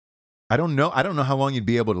 I don't know how long you'd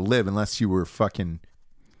be able to live unless you were fucking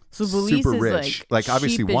super rich. Like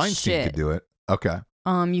obviously Weinstein could do it. Okay.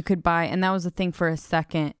 You could buy, and that was the thing for a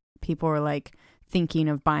second. People were like thinking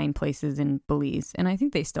of buying places in Belize, and I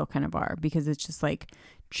think they still kind of are, because it's just like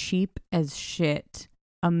cheap as shit.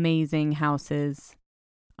 Amazing houses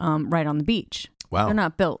right on the beach. Wow. They're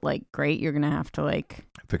not built like great. You're going to have to like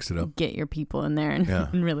fix it up. Get your people in there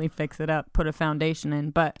and really fix it up, put a foundation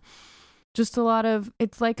in. But just a lot of,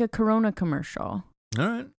 it's like a Corona commercial.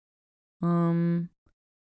 All right.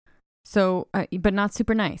 So, but not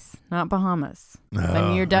super nice. Not Bahamas. I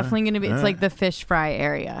mean, you're definitely going to be, it's like the fish fry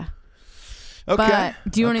area. Okay.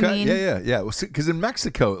 But, do you know what I mean? Yeah. Because in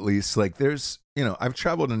Mexico, at least, like there's, I've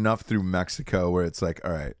traveled enough through Mexico where it's like,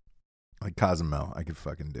 all right, like Cozumel, I could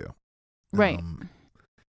fucking do. Right.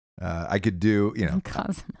 I could do,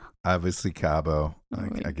 Cozumel. Obviously Cabo. Oh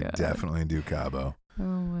I could definitely do Cabo. Oh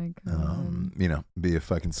my God. Be a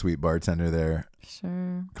fucking sweet bartender there.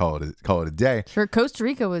 Sure. Call it a day. Sure. Costa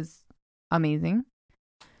Rica was amazing.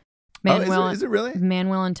 Is it really?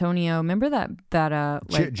 Manuel Antonio. Remember that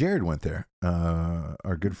Jared went there.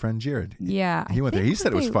 Our good friend Jared. Yeah. He went there. He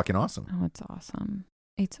said it was fucking awesome. Oh, it's awesome.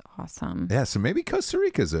 It's awesome. Yeah, so maybe Costa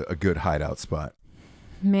Rica's a good hideout spot.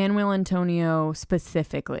 Manuel Antonio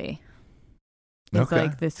specifically. It's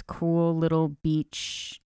like this cool little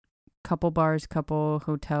beach, couple bars, couple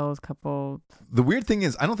hotels, couple. The weird thing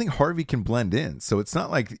is, I don't think Harvey can blend in. So it's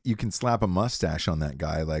not like you can slap a mustache on that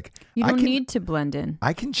guy. Like you don't need to blend in.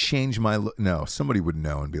 I can change my look. No, somebody would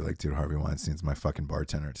know and be like, dude, Harvey Weinstein's my fucking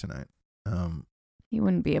bartender tonight. He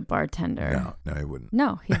wouldn't be a bartender. No, he wouldn't.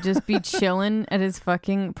 No, he'd just be chilling at his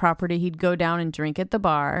fucking property. He'd go down and drink at the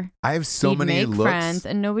bar. I have so many looks. Friends,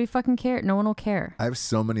 and nobody fucking care. No one will care. I have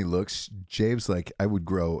so many looks. James, like, I would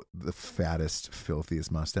grow the fattest,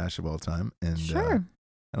 filthiest mustache of all time. And sure.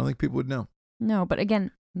 I don't think people would know. No, but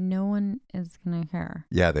again, no one is going to care.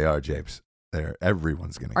 Yeah, they are, James.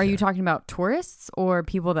 Everyone's going to care. Are you talking about tourists or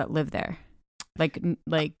people that live there?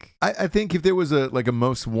 Like I think if there was a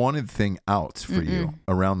most wanted thing out for you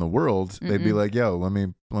around the world, they'd be like, "Yo, let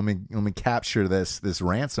me capture this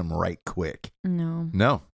ransom right quick."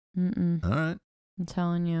 No. Mm-mm. All right. I'm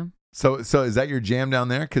telling you. So is that your jam down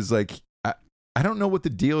there? Because like I don't know what the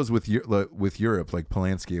deal is with Europe, like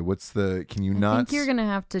Polanski. Can you not? I think you're gonna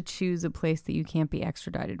have to choose a place that you can't be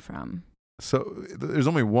extradited from. So there's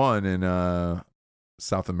only one in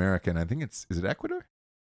South America, and I think is it Ecuador?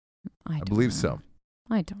 I believe so.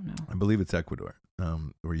 I don't know. I believe it's Ecuador,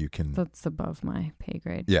 where you can. That's above my pay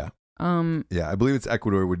grade. Yeah. Yeah, I believe it's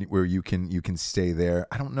Ecuador where you can stay there.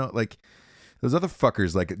 I don't know, like, Those other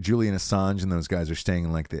fuckers like Julian Assange and those guys are staying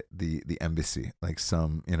in like the embassy, like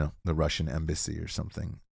some, the Russian embassy or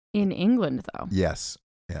something. In England, though. Yes.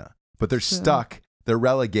 Yeah. But they're stuck. They're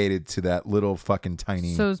relegated to that little fucking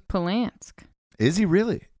tiny. So's Polansk. Is he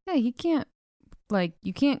really? Yeah, he can't,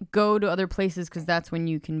 you can't go to other places because that's when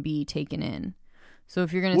you can be taken in. So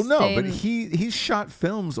if you're going to stay. Well, no, but he's shot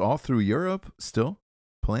films all through Europe still.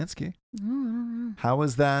 Polanski. I don't know. How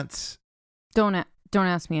is that? Don't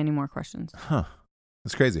ask me any more questions. Huh.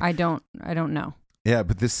 That's crazy. I don't know. Yeah,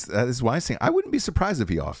 but this is why I'm saying I wouldn't be surprised if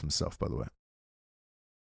he offed himself, by the way.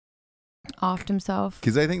 Offed himself?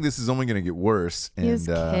 Because I think this is only going to get worse. He has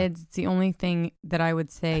kids. It's the only thing that I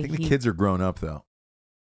would say. I think the kids are grown up, though.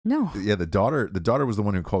 No. Yeah, the daughter was the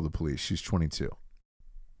one who called the police. She's 22.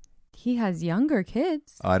 He has younger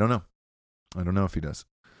kids. I don't know. I don't know if he does.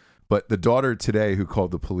 But the daughter today who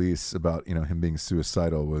called the police about, him being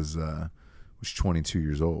suicidal was 22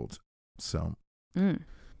 years old. So, I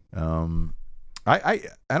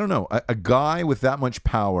don't know. A guy with that much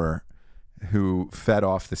power who fed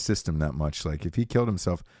off the system that much, like if he killed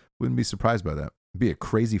himself, wouldn't be surprised by that. It'd be a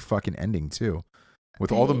crazy fucking ending too.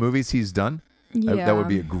 With all the movies he's done, that would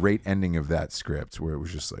be a great ending of that script where it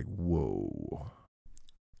was just like, whoa.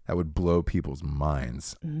 That would blow people's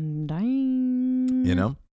minds.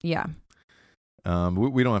 Dang. Yeah.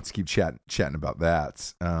 We don't have to keep chatting about that.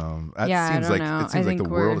 Seems like know. It seems like the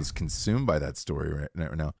world is consumed by that story right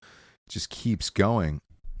now. It just keeps going.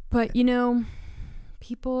 But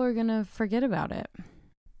people are gonna forget about it.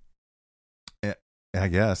 Yeah, I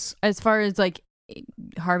guess. As far as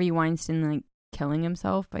Harvey Weinstein killing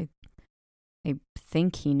himself, I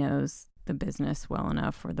think he knows the business well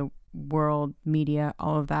enough, or the world media,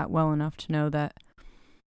 all of that well enough to know that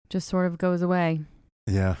just sort of goes away.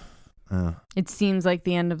 Yeah. It seems like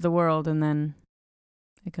the end of the world, and then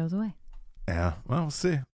it goes away. Yeah. Well, we'll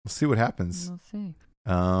see. We'll see what happens. We'll see.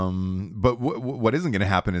 But what isn't going to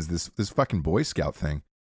happen is this fucking Boy Scout thing.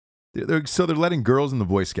 They're letting girls in the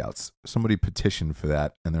Boy Scouts. Somebody petitioned for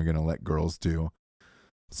that, and they're going to let girls do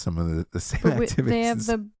some of the same activities. They have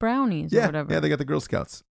the brownies or whatever. Yeah, they got the Girl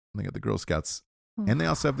Scouts. They got the Girl Scouts. And they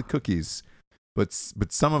also have the cookies. But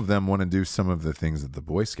some of them want to do some of the things that the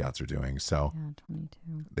Boy Scouts are doing. So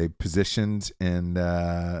 22. they petitioned and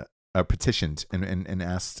asked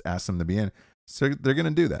them to be in. So they're going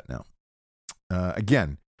to do that now.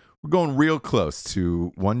 Again, we're going real close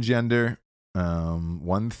to one gender,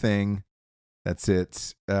 one thing. That's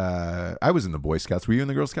it. I was in the Boy Scouts. Were you in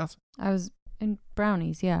the Girl Scouts? I was in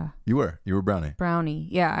brownies. Yeah. You were brownie. Brownie.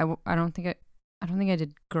 Yeah. I don't think I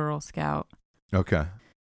did Girl Scout. Okay.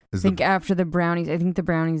 I think after the brownies, I think the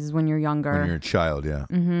brownies is when you're younger. When you're a child, yeah.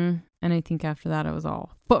 Mm-hmm. And I think after that, I was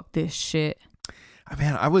all, fuck this shit.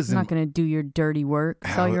 Man, I'm not going to do your dirty work.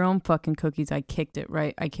 Sell your own fucking cookies. I kicked it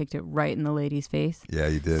right in the lady's face. Yeah,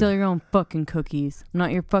 you did. Sell your own fucking cookies. I'm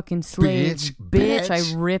not your fucking slave. Bitch.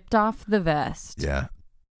 I ripped off the vest. Yeah.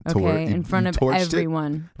 Okay, in front of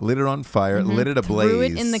everyone. Lit it on fire, lit it ablaze. Threw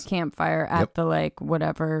it in the campfire at the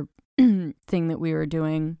whatever thing that we were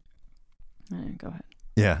doing. Go ahead.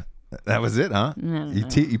 Yeah, that was it, huh?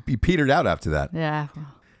 You petered out after that. Yeah.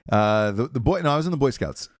 The boy. No, I was in the Boy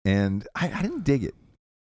Scouts, and I didn't dig it.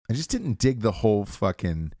 I just didn't dig the whole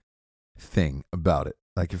fucking thing about it.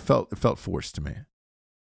 Like it felt forced to me.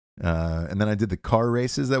 And then I did the car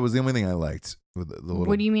races. That was the only thing I liked.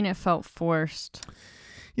 What do you mean it felt forced?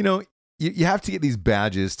 You have to get these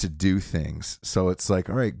badges to do things. So it's like,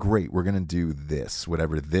 all right, great, we're gonna do this,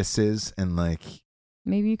 whatever this is, and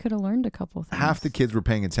maybe you could have learned a couple things. Half the kids were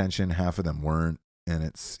paying attention, half of them weren't. And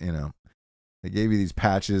it's, they gave you these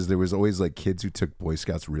patches. There was always kids who took Boy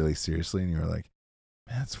Scouts really seriously. And you were like,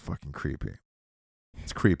 man, that's fucking creepy.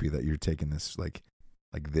 It's creepy that you're taking this like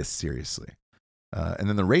this seriously. And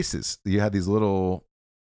then the races, you had these little,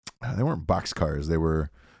 they weren't box cars. They were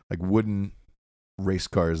wooden race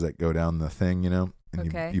cars that go down the thing, and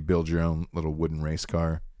you build your own little wooden race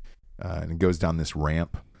car. And it goes down this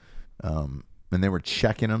ramp. And they were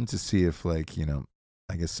checking them to see if I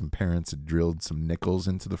guess some parents had drilled some nickels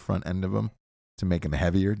into the front end of them to make them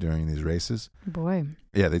heavier during these races. Boy.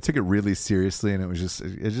 Yeah, they took it really seriously, and it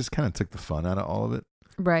just kind of took the fun out of all of it.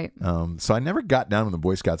 Right. So I never got down with the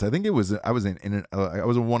Boy Scouts. I think I was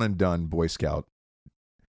a one and done Boy Scout.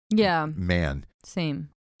 Yeah. Man.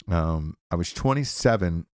 Same. I was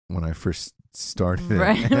 27 when I first started.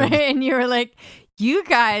 Right. And you were like, you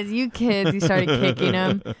guys, you kids, you started kicking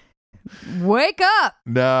them. Wake up!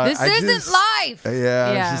 No, this isn't life. Yeah,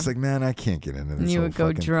 I was just like, man, I can't get into this. And you would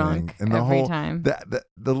go drunk and every time.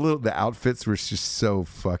 The outfits were just so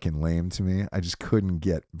fucking lame to me. I just couldn't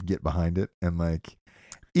get behind it, and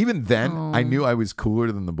even then, Oh. I knew I was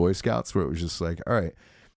cooler than the Boy Scouts, where it was just like, all right.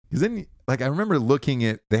 Because then, like, I remember looking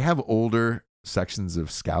at, they have older sections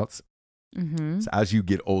of Scouts. Mm-hmm. So as you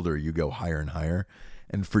get older, you go higher and higher.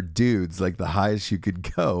 And for dudes, like, the highest you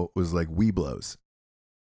could go was like Weeblos.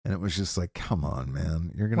 And it was just like, come on,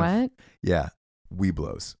 man. You're going to. What? Yeah.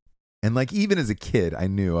 Weeblos. And like, even as a kid, I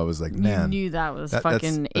knew, I was like, You man. knew that was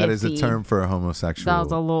fucking iffy. That is a term for a homosexual That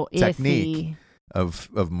was a little technique iffy.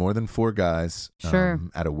 of more than 4 guys Sure.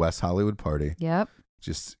 at a West Hollywood party. Yep.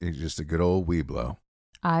 Just a good old Weeblo.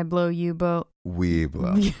 I blow, you blow.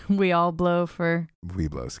 Weeblo. We all blow for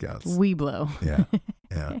Weeblo Scouts. we blow. Yeah.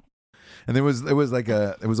 Yeah. And there was always like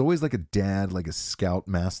a dad, like a scout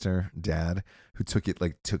master dad who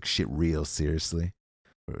took shit real seriously.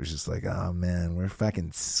 It was just like, oh man, we're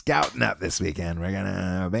fucking scouting up this weekend. We're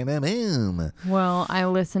gonna bam bam boom. Well, I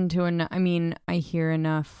listen to I hear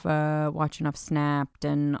enough, watch enough Snapped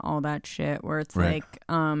and all that shit where it's Right.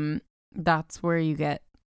 like, that's where you get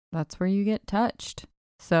touched.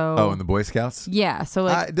 So Oh, and the Boy Scouts? yeah, so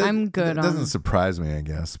like I'm good It doesn't on. surprise me, I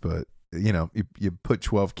guess, but you know, you put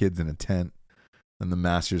 12 kids in a tent, and the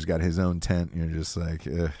master's got his own tent, and you're just like,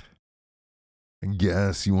 I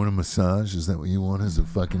guess you want a massage? Is that what you want? Is a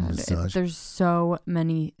fucking massage? There's so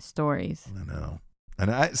many stories. I know. And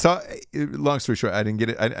I saw, long story short, I didn't get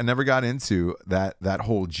it. I never got into that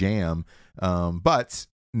whole jam. But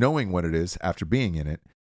knowing what it is after being in it,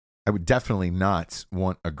 I would definitely not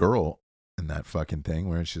want a girl in that fucking thing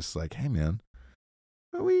where it's just like, hey man,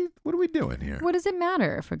 what are we doing here? What does it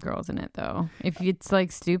matter if a girl's in it though? If it's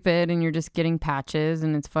like stupid and you're just getting patches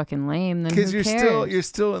and it's fucking lame, then Because who cares? you're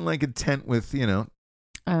still in like a tent with, you know,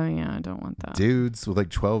 Oh yeah, I don't want that. dudes with like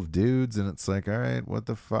 12 dudes, and it's like, all right, what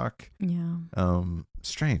the fuck? Yeah,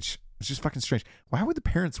 Strange. It's just fucking strange. Why would the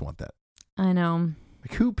parents want that? I know.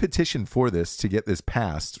 Like, who petitioned for this to get this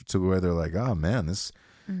passed to where they're like, oh man, this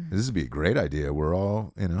would be a great idea. We're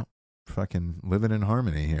all, you know, fucking living in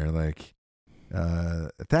harmony here. Like,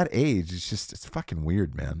 at that age, it's fucking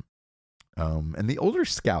weird, man. And the older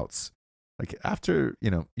scouts, like after, you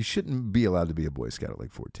know, you shouldn't be allowed to be a Boy Scout at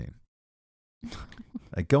like 14.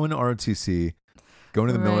 Like going to ROTC, going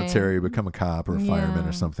to the Right. military, become a cop or a fireman Yeah,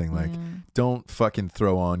 or something. Like, yeah. don't fucking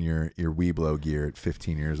throw on your Weeblo gear at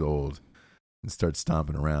 15 years old and start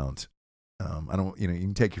stomping around. I don't, you know, you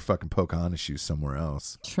can take your fucking Pocahontas shoes somewhere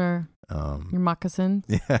else. Sure. Your moccasins.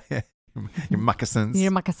 Yeah, your moccasins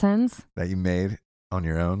Your moccasins. that you made on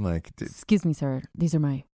your own. Like, Excuse me, sir. These are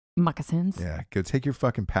my moccasins. yeah, go take your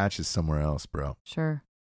fucking patches somewhere else, bro. Sure.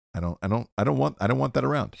 I don't want that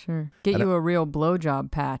around. Sure. Get I you a real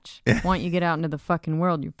blowjob patch. Why don't you get out into the fucking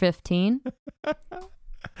world? You're 15.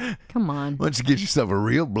 Come on. Why don't you get yourself a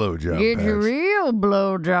real blowjob? Get your patch? real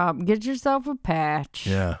blowjob. Get yourself a patch.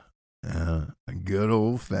 Yeah. A good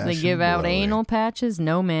old fashioned. They give out anal patches?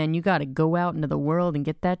 No, man. You got to go out into the world and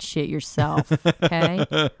get that shit yourself. Okay?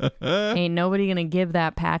 Ain't nobody going to give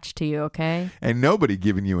that patch to you, okay? Ain't nobody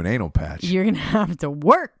giving you an anal patch. You're going to have to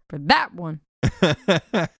work for that one.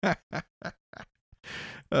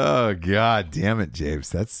 Oh God damn it, James.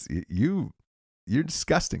 That's you're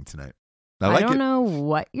disgusting tonight. I like don't it. know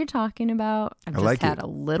what you're talking about. I've just like had it. a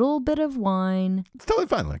little bit of wine. It's totally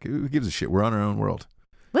fine. Like, who gives a shit? We're on our own world.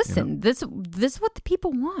 Listen, this is what the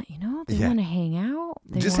people want, you know? They Yeah. want to hang out.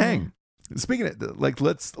 They Just wanna- hang. Speaking of, like,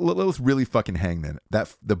 let's really fucking hang then.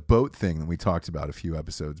 The boat thing that we talked about a few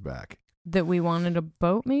episodes back. That we wanted a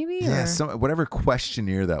boat, maybe? Yeah, Or? whatever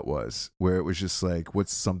questionnaire that was, where it was just like,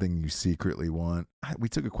 what's something you secretly want? We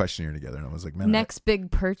took a questionnaire together, and I was like, man, Next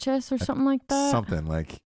big purchase or something like that? something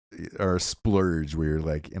like, or a splurge where you're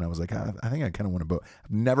like, and I was like, I think I kind of want a boat.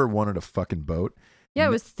 I've never wanted a fucking boat. Yeah, I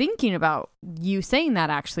was thinking about you saying that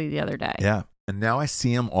actually the other day. Yeah. And now I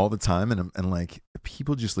see them all the time, and like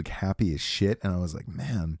people just look happy as shit. And I was like,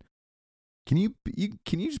 man, can you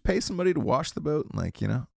just pay somebody to wash the boat? And like, you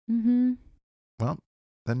know, Mm-hmm. well,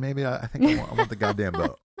 then maybe I think I want the goddamn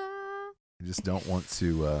boat. I just don't want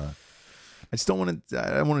to. I just don't want to.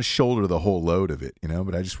 I don't want to shoulder the whole load of it, you know.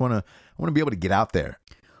 But I just want to. I want to be able to get out there.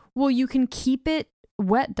 Well, you can keep it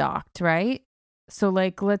wet docked, right? So,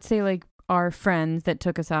 like, let's say, like, our friends that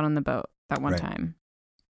took us out on the boat that one Right. time,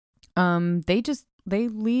 they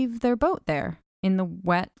leave their boat there in the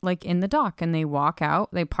wet, like in the dock, and they walk out.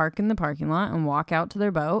 They park in the parking lot and walk out to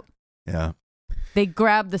their boat. Yeah. They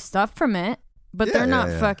grab the stuff from it, but Yeah, they're not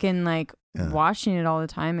yeah. fucking like Yeah. washing it all the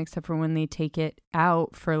time, except for when they take it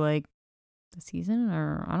out for like the season,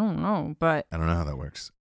 or I don't know. But I don't know how that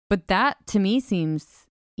works. that to me seems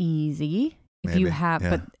easy. If you Maybe, have, yeah.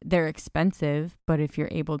 but they're expensive. But if you're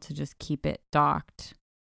able to just keep it docked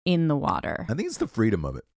in the water, I think it's the freedom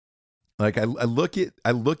of it. Like I look into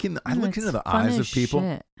the eyes of people.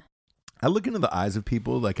 Shit. I look into the eyes of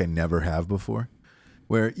people like I never have before.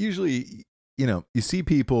 Where usually, you know, you see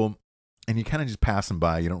people and you kind of just pass them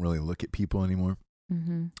by. You don't really look at people anymore.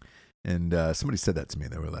 Mm-hmm. And somebody said that to me.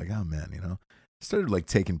 They were like, "Oh man, you know," I started like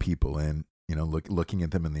taking people in, you know, looking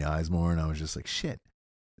at them in the eyes more, and I was just like, "Shit,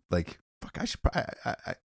 like fuck, I should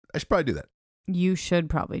probably do that." You should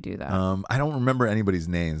probably do that. I don't remember anybody's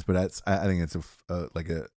names, but I think it's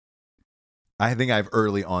I think I've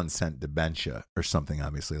early onset dementia or something.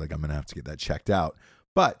 Obviously, like I'm gonna have to get that checked out.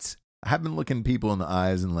 But I have been looking people in the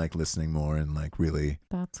eyes and like listening more and like really.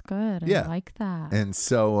 That's good. Yeah. I like that. And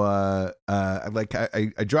so,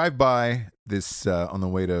 I drive by this on the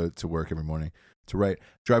way to work every morning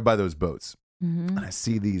drive by those boats, Mm-hmm. and I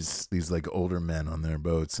see these like older men on their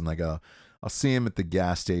boats, and like I'll see them at the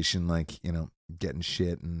gas station, like, you know, getting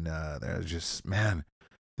shit, and they're just, man,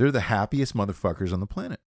 they're the happiest motherfuckers on the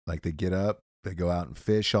planet. Like they get up, they go out and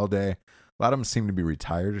fish all day. A lot of them seem to be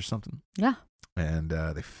retired or something. Yeah. And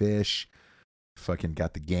they fish, fucking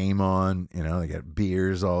got the game on, you know, they got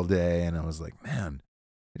beers all day. And I was like, man,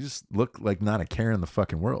 they just look like not a care in the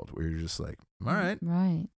fucking world. Where you're just like, all right.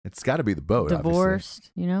 Right. It's got to be the boat.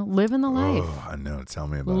 Divorced, you know, living the life. Oh, I know. Tell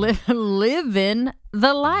me about it. Living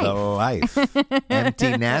the life. The life.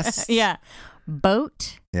 Empty nest. Yeah.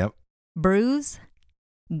 Boat. Yep. Brews.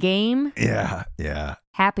 Game. Yeah. Yeah.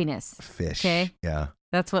 Happiness. Fish. Okay. Yeah.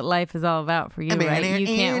 That's what life is all about for you, right? You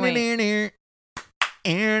can't wait.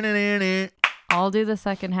 I'll do the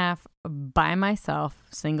second half by myself,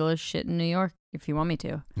 single as shit in New York, if you want me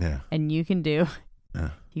to. Yeah. And you can do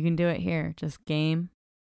it here. Just game,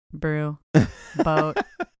 brew, boat.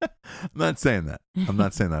 I'm not saying that. I'm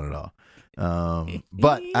not saying that at all.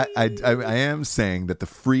 But I am saying that the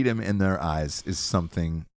freedom in their eyes is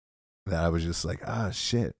something that I was just like,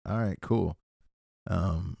 shit. All right, cool.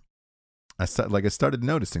 I started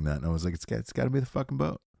noticing that, and I was like, it's got to be the fucking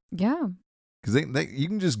boat. Yeah. Because you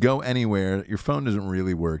can just go anywhere. Your phone doesn't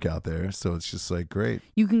really work out there, so it's just like, great.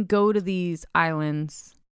 You can go to these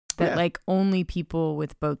islands that like only people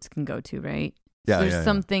with boats can go to, right? Yeah. So there's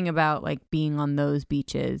something about like being on those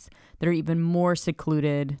beaches that are even more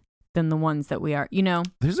secluded than the ones that we are, you know?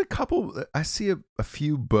 There's a couple. I see a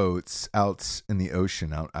few boats out in the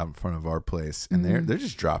ocean out in front of our place, and they're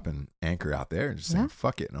just dropping anchor out there and just saying,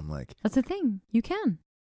 fuck it. And I'm like, that's the thing. You can.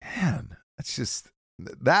 Man, it's just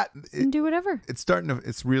You can do whatever.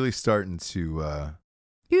 It's really starting to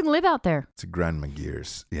you can live out there. to grind my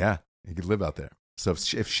gears. Yeah, you could live out there. So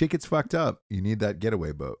if shit gets fucked up, you need that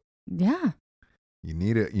getaway boat. Yeah. You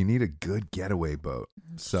need a good getaway boat.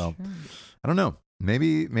 So Sure. I don't know.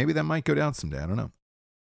 Maybe that might go down someday. I don't know.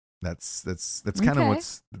 That's kind of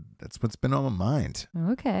what's been on my mind.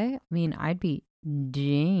 Okay. I mean, I'd be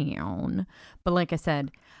down. But like I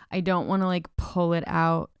said, I don't want to like pull it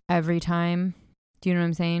out every time. Do you know what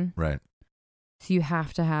I'm saying? Right. So you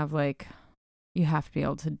have to be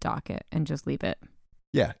able to dock it and just leave it.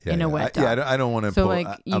 Yeah. In a wet dock. I don't want to. So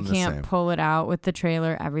you can't pull it out with the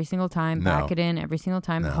trailer every single time, back it in every single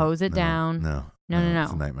time, hose it down. No.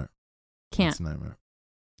 It's a nightmare. Can't. It's a nightmare.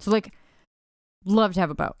 So like, love to have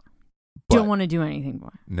a boat. But don't want to do anything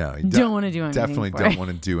more. No, you don't want to do anything. Definitely for don't it.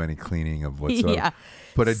 want to do any cleaning of whatsoever. Yeah.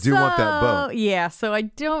 But I do want that boat. Yeah. So I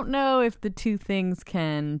don't know if the two things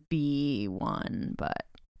can be one, but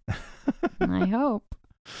I hope.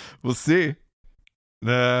 We'll see.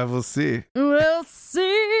 We'll see. We'll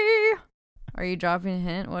see. Are you dropping a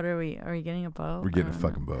hint? What are we? Are we getting a boat? We're getting a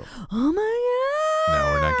fucking boat. Oh my god!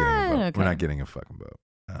 No, we're not getting a boat. Okay. We're not getting a fucking boat.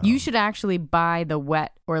 You should actually buy the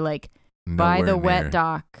wet or like buy nowhere the wet near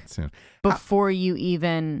dock soon. before you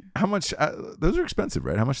even. How much? Those are expensive,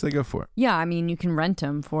 right? How much do they go for? Yeah, I mean you can rent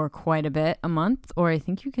them for quite a bit a month, or I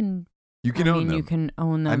think you can. You can own them. You can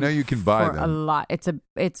own them. I know you can buy for them a lot.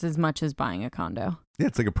 It's as much as buying a condo. Yeah,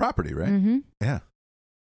 it's like a property, right? Mm-hmm. Yeah.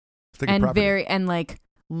 It's like a And property. like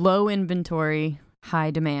low inventory, high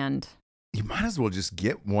demand. You might as well just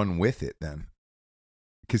get one with it then.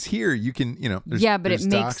 Because here you can, there's, Yeah, but there's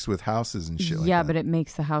it makes- docks with houses and shit like Yeah, that. but it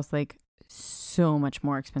makes the house like so much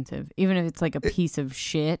more expensive, even if it's like a piece of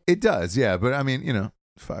shit, It does, yeah. But I mean,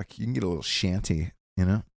 fuck, you can get a little shanty,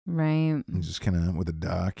 right? and just kind of with a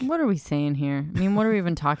dock. What are we saying here? I mean, what are we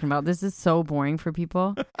even talking about? This is so boring for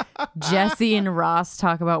people. Jesse and Ross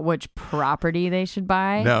talk about which property they should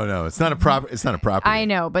buy. No, it's not a property. It's not a property. I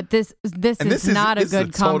know, but this And is not a this good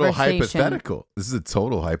is a total conversation. hypothetical. This is a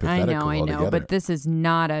total hypothetical. I know, altogether. but this is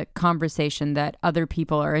not a conversation that other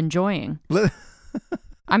people are enjoying.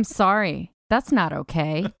 I'm sorry. That's not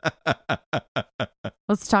okay.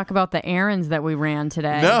 Let's talk about the errands that we ran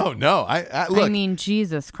today. No. I look. I mean,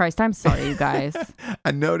 Jesus Christ. I'm sorry, you guys.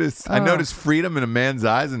 I noticed freedom in a man's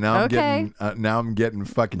eyes, and now I'm getting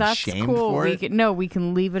fucking That's shamed cool. for it. We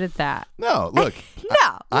can leave it at that. No, look.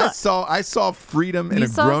 I saw freedom in a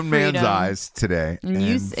grown man's eyes today,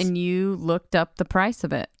 and you looked up the price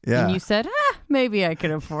of it. Yeah. And you said, maybe I could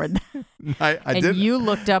afford that. I did. You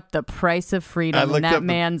looked up the price of freedom in that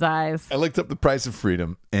man's eyes. I looked up the price of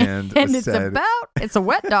freedom, and it's a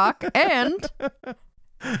wet dock and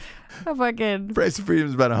a fucking price of freedom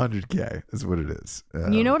is about $100K. Is what it is.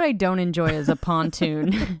 You know what I don't enjoy is a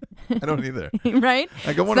pontoon. I don't either. Right?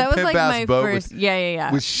 Like I want a pimp ass boat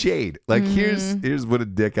with shade. Like here's what a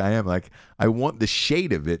dick I am. Like I want the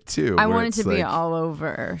shade of it too. I want it to be all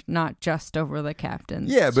over, not just over the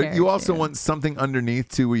captain's. Yeah, but you also want something underneath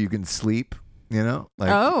too, where you can sleep. You know? Like,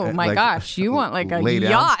 oh my gosh, you want like a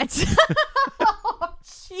yacht? Oh,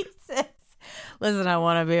 Jesus. Listen, I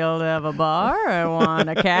want to be able to have a bar. I want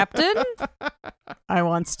a captain. I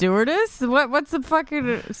want stewardess. What's the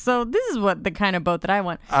fucking... So this is what the kind of boat that I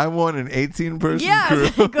want. I want an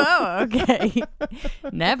 18-person crew. Oh, okay.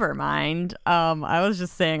 Never mind. I was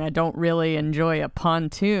just saying I don't really enjoy a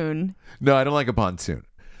pontoon. No, I don't like a pontoon.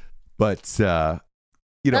 But, that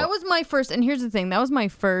was my first... And here's the thing. That was my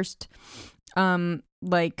first,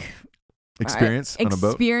 experience on a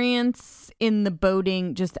boat? Experience in the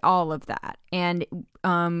boating, just all of that. And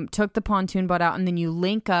took the pontoon boat out, and then you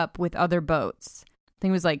link up with other boats. I think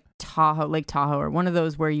it was like Lake Tahoe, or one of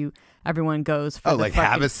those where everyone goes for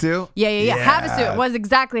Havasu? Yeah. Havasu. It was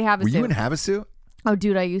exactly Havasu. Were you in Havasu? Oh,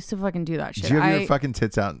 dude, I used to fucking do that shit. Did you have your fucking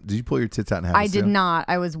tits out? Did you pull your tits out in Havasu? I did not.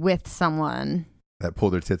 I was with someone. That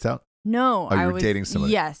pulled their tits out? No. Oh, you were dating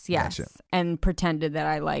somebody? Yes. Gotcha. And pretended that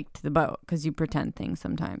I liked the boat, because you pretend things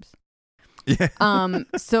sometimes. Yeah.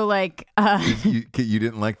 So like you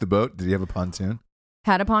didn't like the boat? Did you have a pontoon?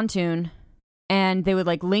 Had a pontoon, and they would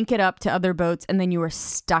like link it up to other boats, and then you were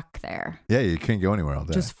stuck there. Yeah, you couldn't go anywhere all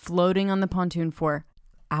day. Just floating on the pontoon for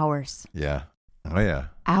hours. Yeah. Oh yeah.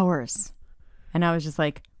 Hours. And I was just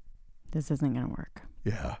like, this isn't gonna work.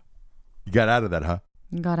 Yeah. You got out of that, huh?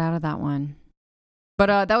 Got out of that one.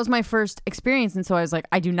 But that was my first experience, and so I was like,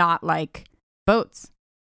 I do not like boats.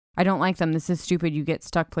 I don't like them. This is stupid. You get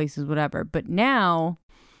stuck places, whatever. But now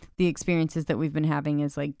the experiences that we've been having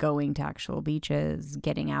is like going to actual beaches,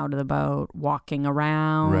 getting out of the boat, walking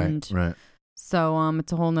around. Right. So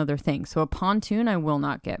it's a whole nother thing. So a pontoon, I will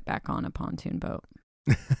not get back on a pontoon boat.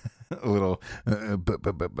 A little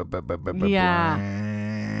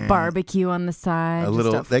barbecue on the side. A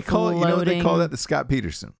little. They call it. They call that the Scott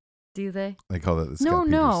Peterson. Do they? They call that the Scott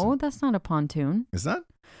Peterson. No, that's not a pontoon. It's not?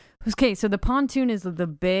 Okay, so the pontoon is the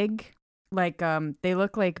big, like, they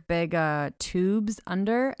look like big tubes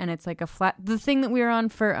under, and it's like a flat, the thing that we were on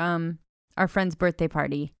for our friend's birthday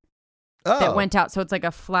party that went out. So it's like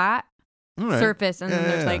a flat surface, and then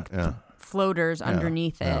there's floaters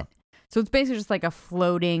underneath it. So it's basically just like a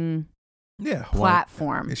floating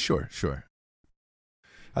platform. Sure.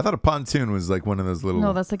 I thought a pontoon was like one of those little...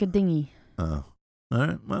 No, that's like a dinghy. Oh. All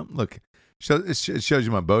right. Well, look, it shows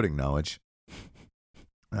you my boating knowledge.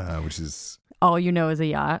 Which is all you know is a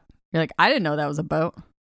yacht. You're like, I didn't know that was a boat.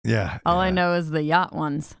 Yeah. All I know is the yacht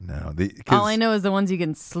ones. No, all I know is the ones you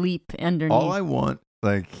can sleep underneath. All I want,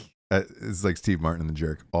 is like Steve Martin in The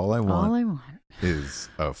Jerk. All I want is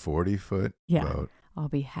a 40-foot boat. I'll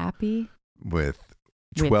be happy with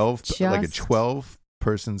 12, like a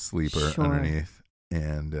 12-person sleeper underneath,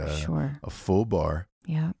 and a full bar.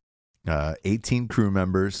 Yeah. 18 crew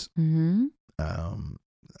members. Mm-hmm.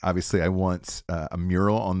 Obviously, I want a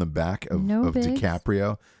mural on the back of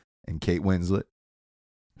DiCaprio and Kate Winslet,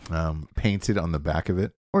 painted on the back of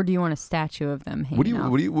it. Or do you want a statue of them hanging out?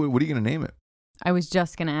 What are you going to name it? I was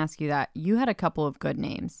just going to ask you that. You had a couple of good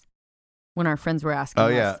names when our friends were asking. Oh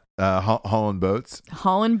yeah, Holland Boats.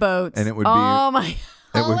 Holland Boats, and it would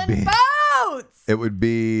be Boats. It would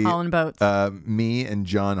be Holland Boats. Me and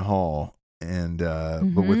John Hall, and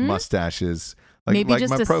but with mustaches. Maybe just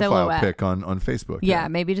my a profile silhouette. pic on Facebook. Yeah,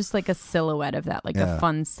 maybe just like a silhouette of that, like a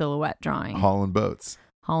fun silhouette drawing. Holland Boats.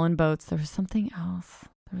 Holland Boats. There was something else.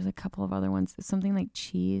 There was a couple of other ones. Something like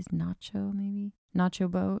cheese nacho, maybe nacho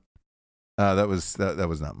boat. That was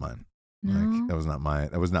not mine. No? That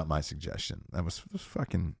was not my suggestion. That was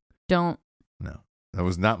fucking. No, that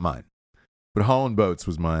was not mine. But Holland Boats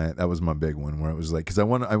was my big one, where it was like, because I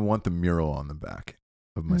want the mural on the back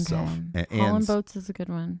of myself. Okay. Holland Boats is a good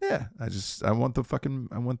one. Yeah, I want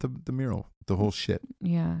the mural, the whole shit.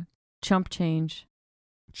 Yeah, chump change.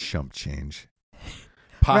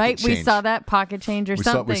 Pocket right, change. we saw that pocket change or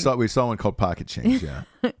something. We saw one called Pocket Change. Yeah.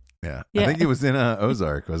 Yeah. Yeah. I think it was in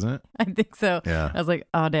Ozark, wasn't it? I think so. Yeah. I was like,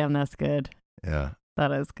 oh, damn, that's good. Yeah.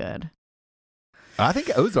 That is good. I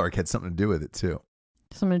think Ozark had something to do with it too.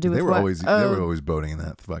 Something to do with they were what? always boating in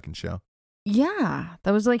that fucking show. Yeah.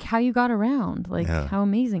 That was like how you got around. Like, how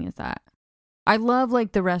amazing is that? I love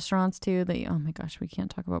like the restaurants too. Oh my gosh, we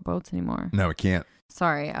can't talk about boats anymore. No, we can't.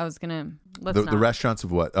 Sorry, I was gonna. The restaurants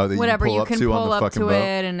of what? Oh, that whatever you can pull up to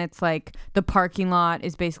it, and it's like the parking lot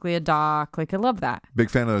is basically a dock. Like I love that.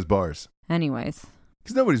 Big fan of those bars. Anyways,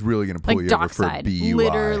 because nobody's really gonna pull like you over for a BUI.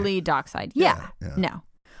 Literally dockside. Yeah. No.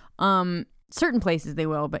 Certain places they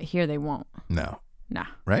will, but here they won't. No. Nah.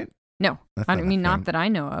 Right? No. I mean, not that I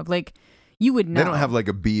know of. Like. You would know. They don't have like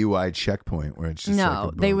a BUI checkpoint where it's just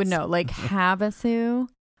no, they would know. Like Havasu,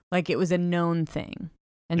 like it was a known thing.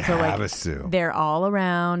 And so Havasu. Like they're all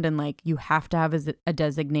around and like you have to have a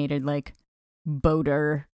designated like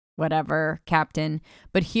boater, whatever, captain.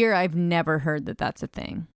 But here I've never heard that that's a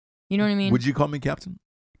thing. You know what I mean? Would you call me captain?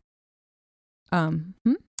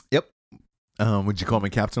 Yep. Would you call me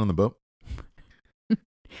captain on the boat?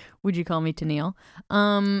 Would you call me Tennille?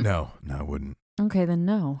 No, I wouldn't. Okay, then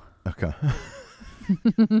no. Okay.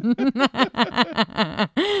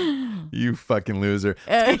 You fucking loser.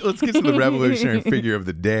 Let's get to the revolutionary figure of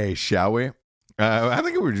the day, shall we? I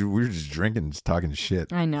think we were just drinking, just talking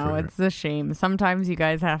shit. I know, it's a shame. Sometimes you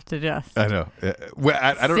guys have to just I know.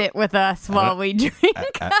 I don't sit with us while we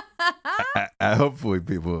drink. Hopefully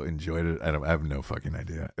people enjoyed it. I have no fucking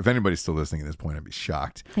idea. If anybody's still listening at this point, I'd be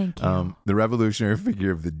shocked. Thank you. The revolutionary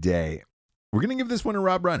figure of the day. We're going to give this one to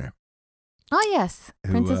Rob Reiner. Oh, yes.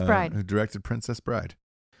 Princess Bride. Who directed Princess Bride.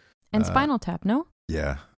 And Spinal Tap, no?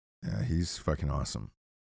 Yeah. Yeah, he's fucking awesome.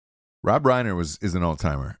 Rob Reiner is an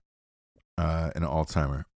all-timer. An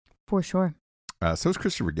all-timer. For sure. So is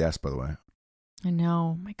Christopher Guest, by the way. I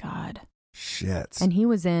know. My God. Shit. And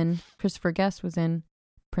Christopher Guest was in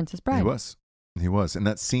Princess Bride. He was. And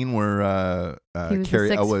that scene where he was Carrie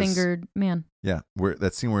the Elwes... six-fingered man. Yeah,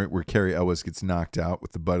 that scene where Carrie Elwes gets knocked out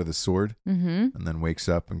with the butt of the sword and then wakes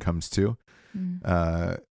up and comes to.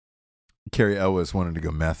 Carrie Elwes wanted to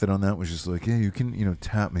go method on that, was just like, yeah, you can,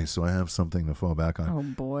 tap me so I have something to fall back on. Oh,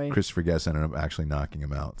 boy. Christopher Guest ended up actually knocking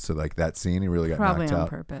him out. So, like, that scene, he really got Probably knocked out.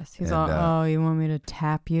 Probably on purpose. He's all, you want me to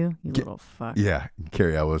tap you? You little fuck. Yeah.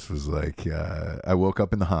 Carrie Elwes was like, I woke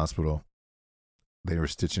up in the hospital. They were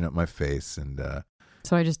stitching up my face, and...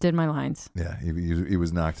 so I just did my lines. Yeah, he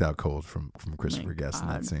was knocked out cold from Christopher Guest in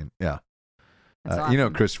that scene. Yeah.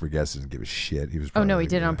 Awesome. Christopher Guest doesn't give a shit. He was. Oh no, he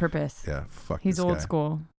did it on purpose. Yeah, fuck. He's this old guy.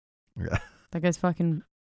 school. Yeah, that guy's fucking.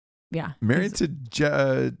 Yeah, married to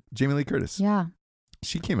Jamie Lee Curtis. Yeah,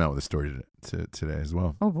 she came out with a story today as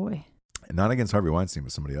well. Oh boy, and not against Harvey Weinstein,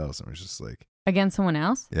 but somebody else. And it was just like against someone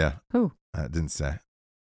else. Yeah, who? Didn't say.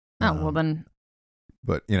 Oh well, then.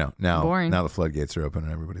 But now boring. Now the floodgates are open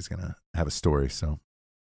and everybody's gonna have a story. So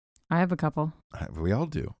I have a couple. We all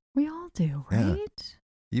do. We all do, right? Yeah.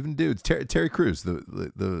 Even dudes. Terry Crews,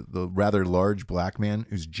 the rather large black man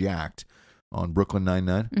who's jacked on Brooklyn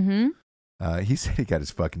Nine-Nine. Mm-hmm. He said he got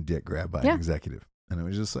his fucking dick grabbed by an executive, and it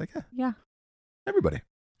was just like, yeah, everybody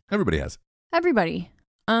has it. Everybody.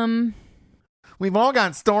 We've all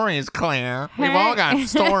got stories, Claire. We've all got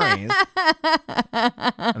stories.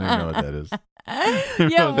 I don't even know what that is.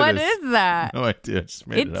 Yeah, what is that? No idea. I just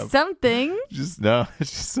made it up. It's something. It's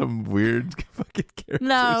just some weird fucking character.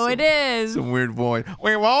 No, it is. Some weird voice.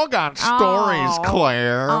 We've all got stories,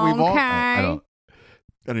 Claire. Okay. We've all. I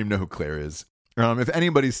don't even know who Claire is. If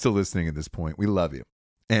anybody's still listening at this point, we love you,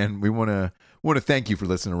 and we want to thank you for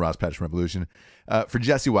listening to Ross Patterson Revolution. For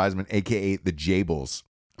Jesse Wiseman, aka the Jables,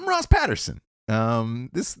 I'm Ross Patterson.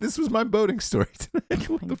 This was my boating story tonight.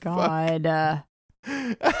 What the fuck?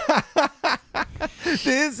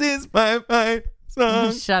 This is my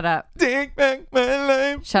song. Shut up. Take back my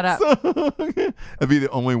life. Shut up. Song. That'd be the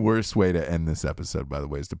only worst way to end this episode, by the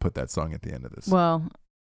way, is to put that song at the end of this. Well,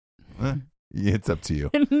 it's up to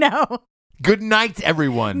you. No. Good night,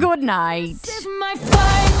 everyone. Good night. This is my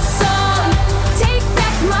fight song. Take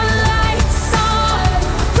back my life.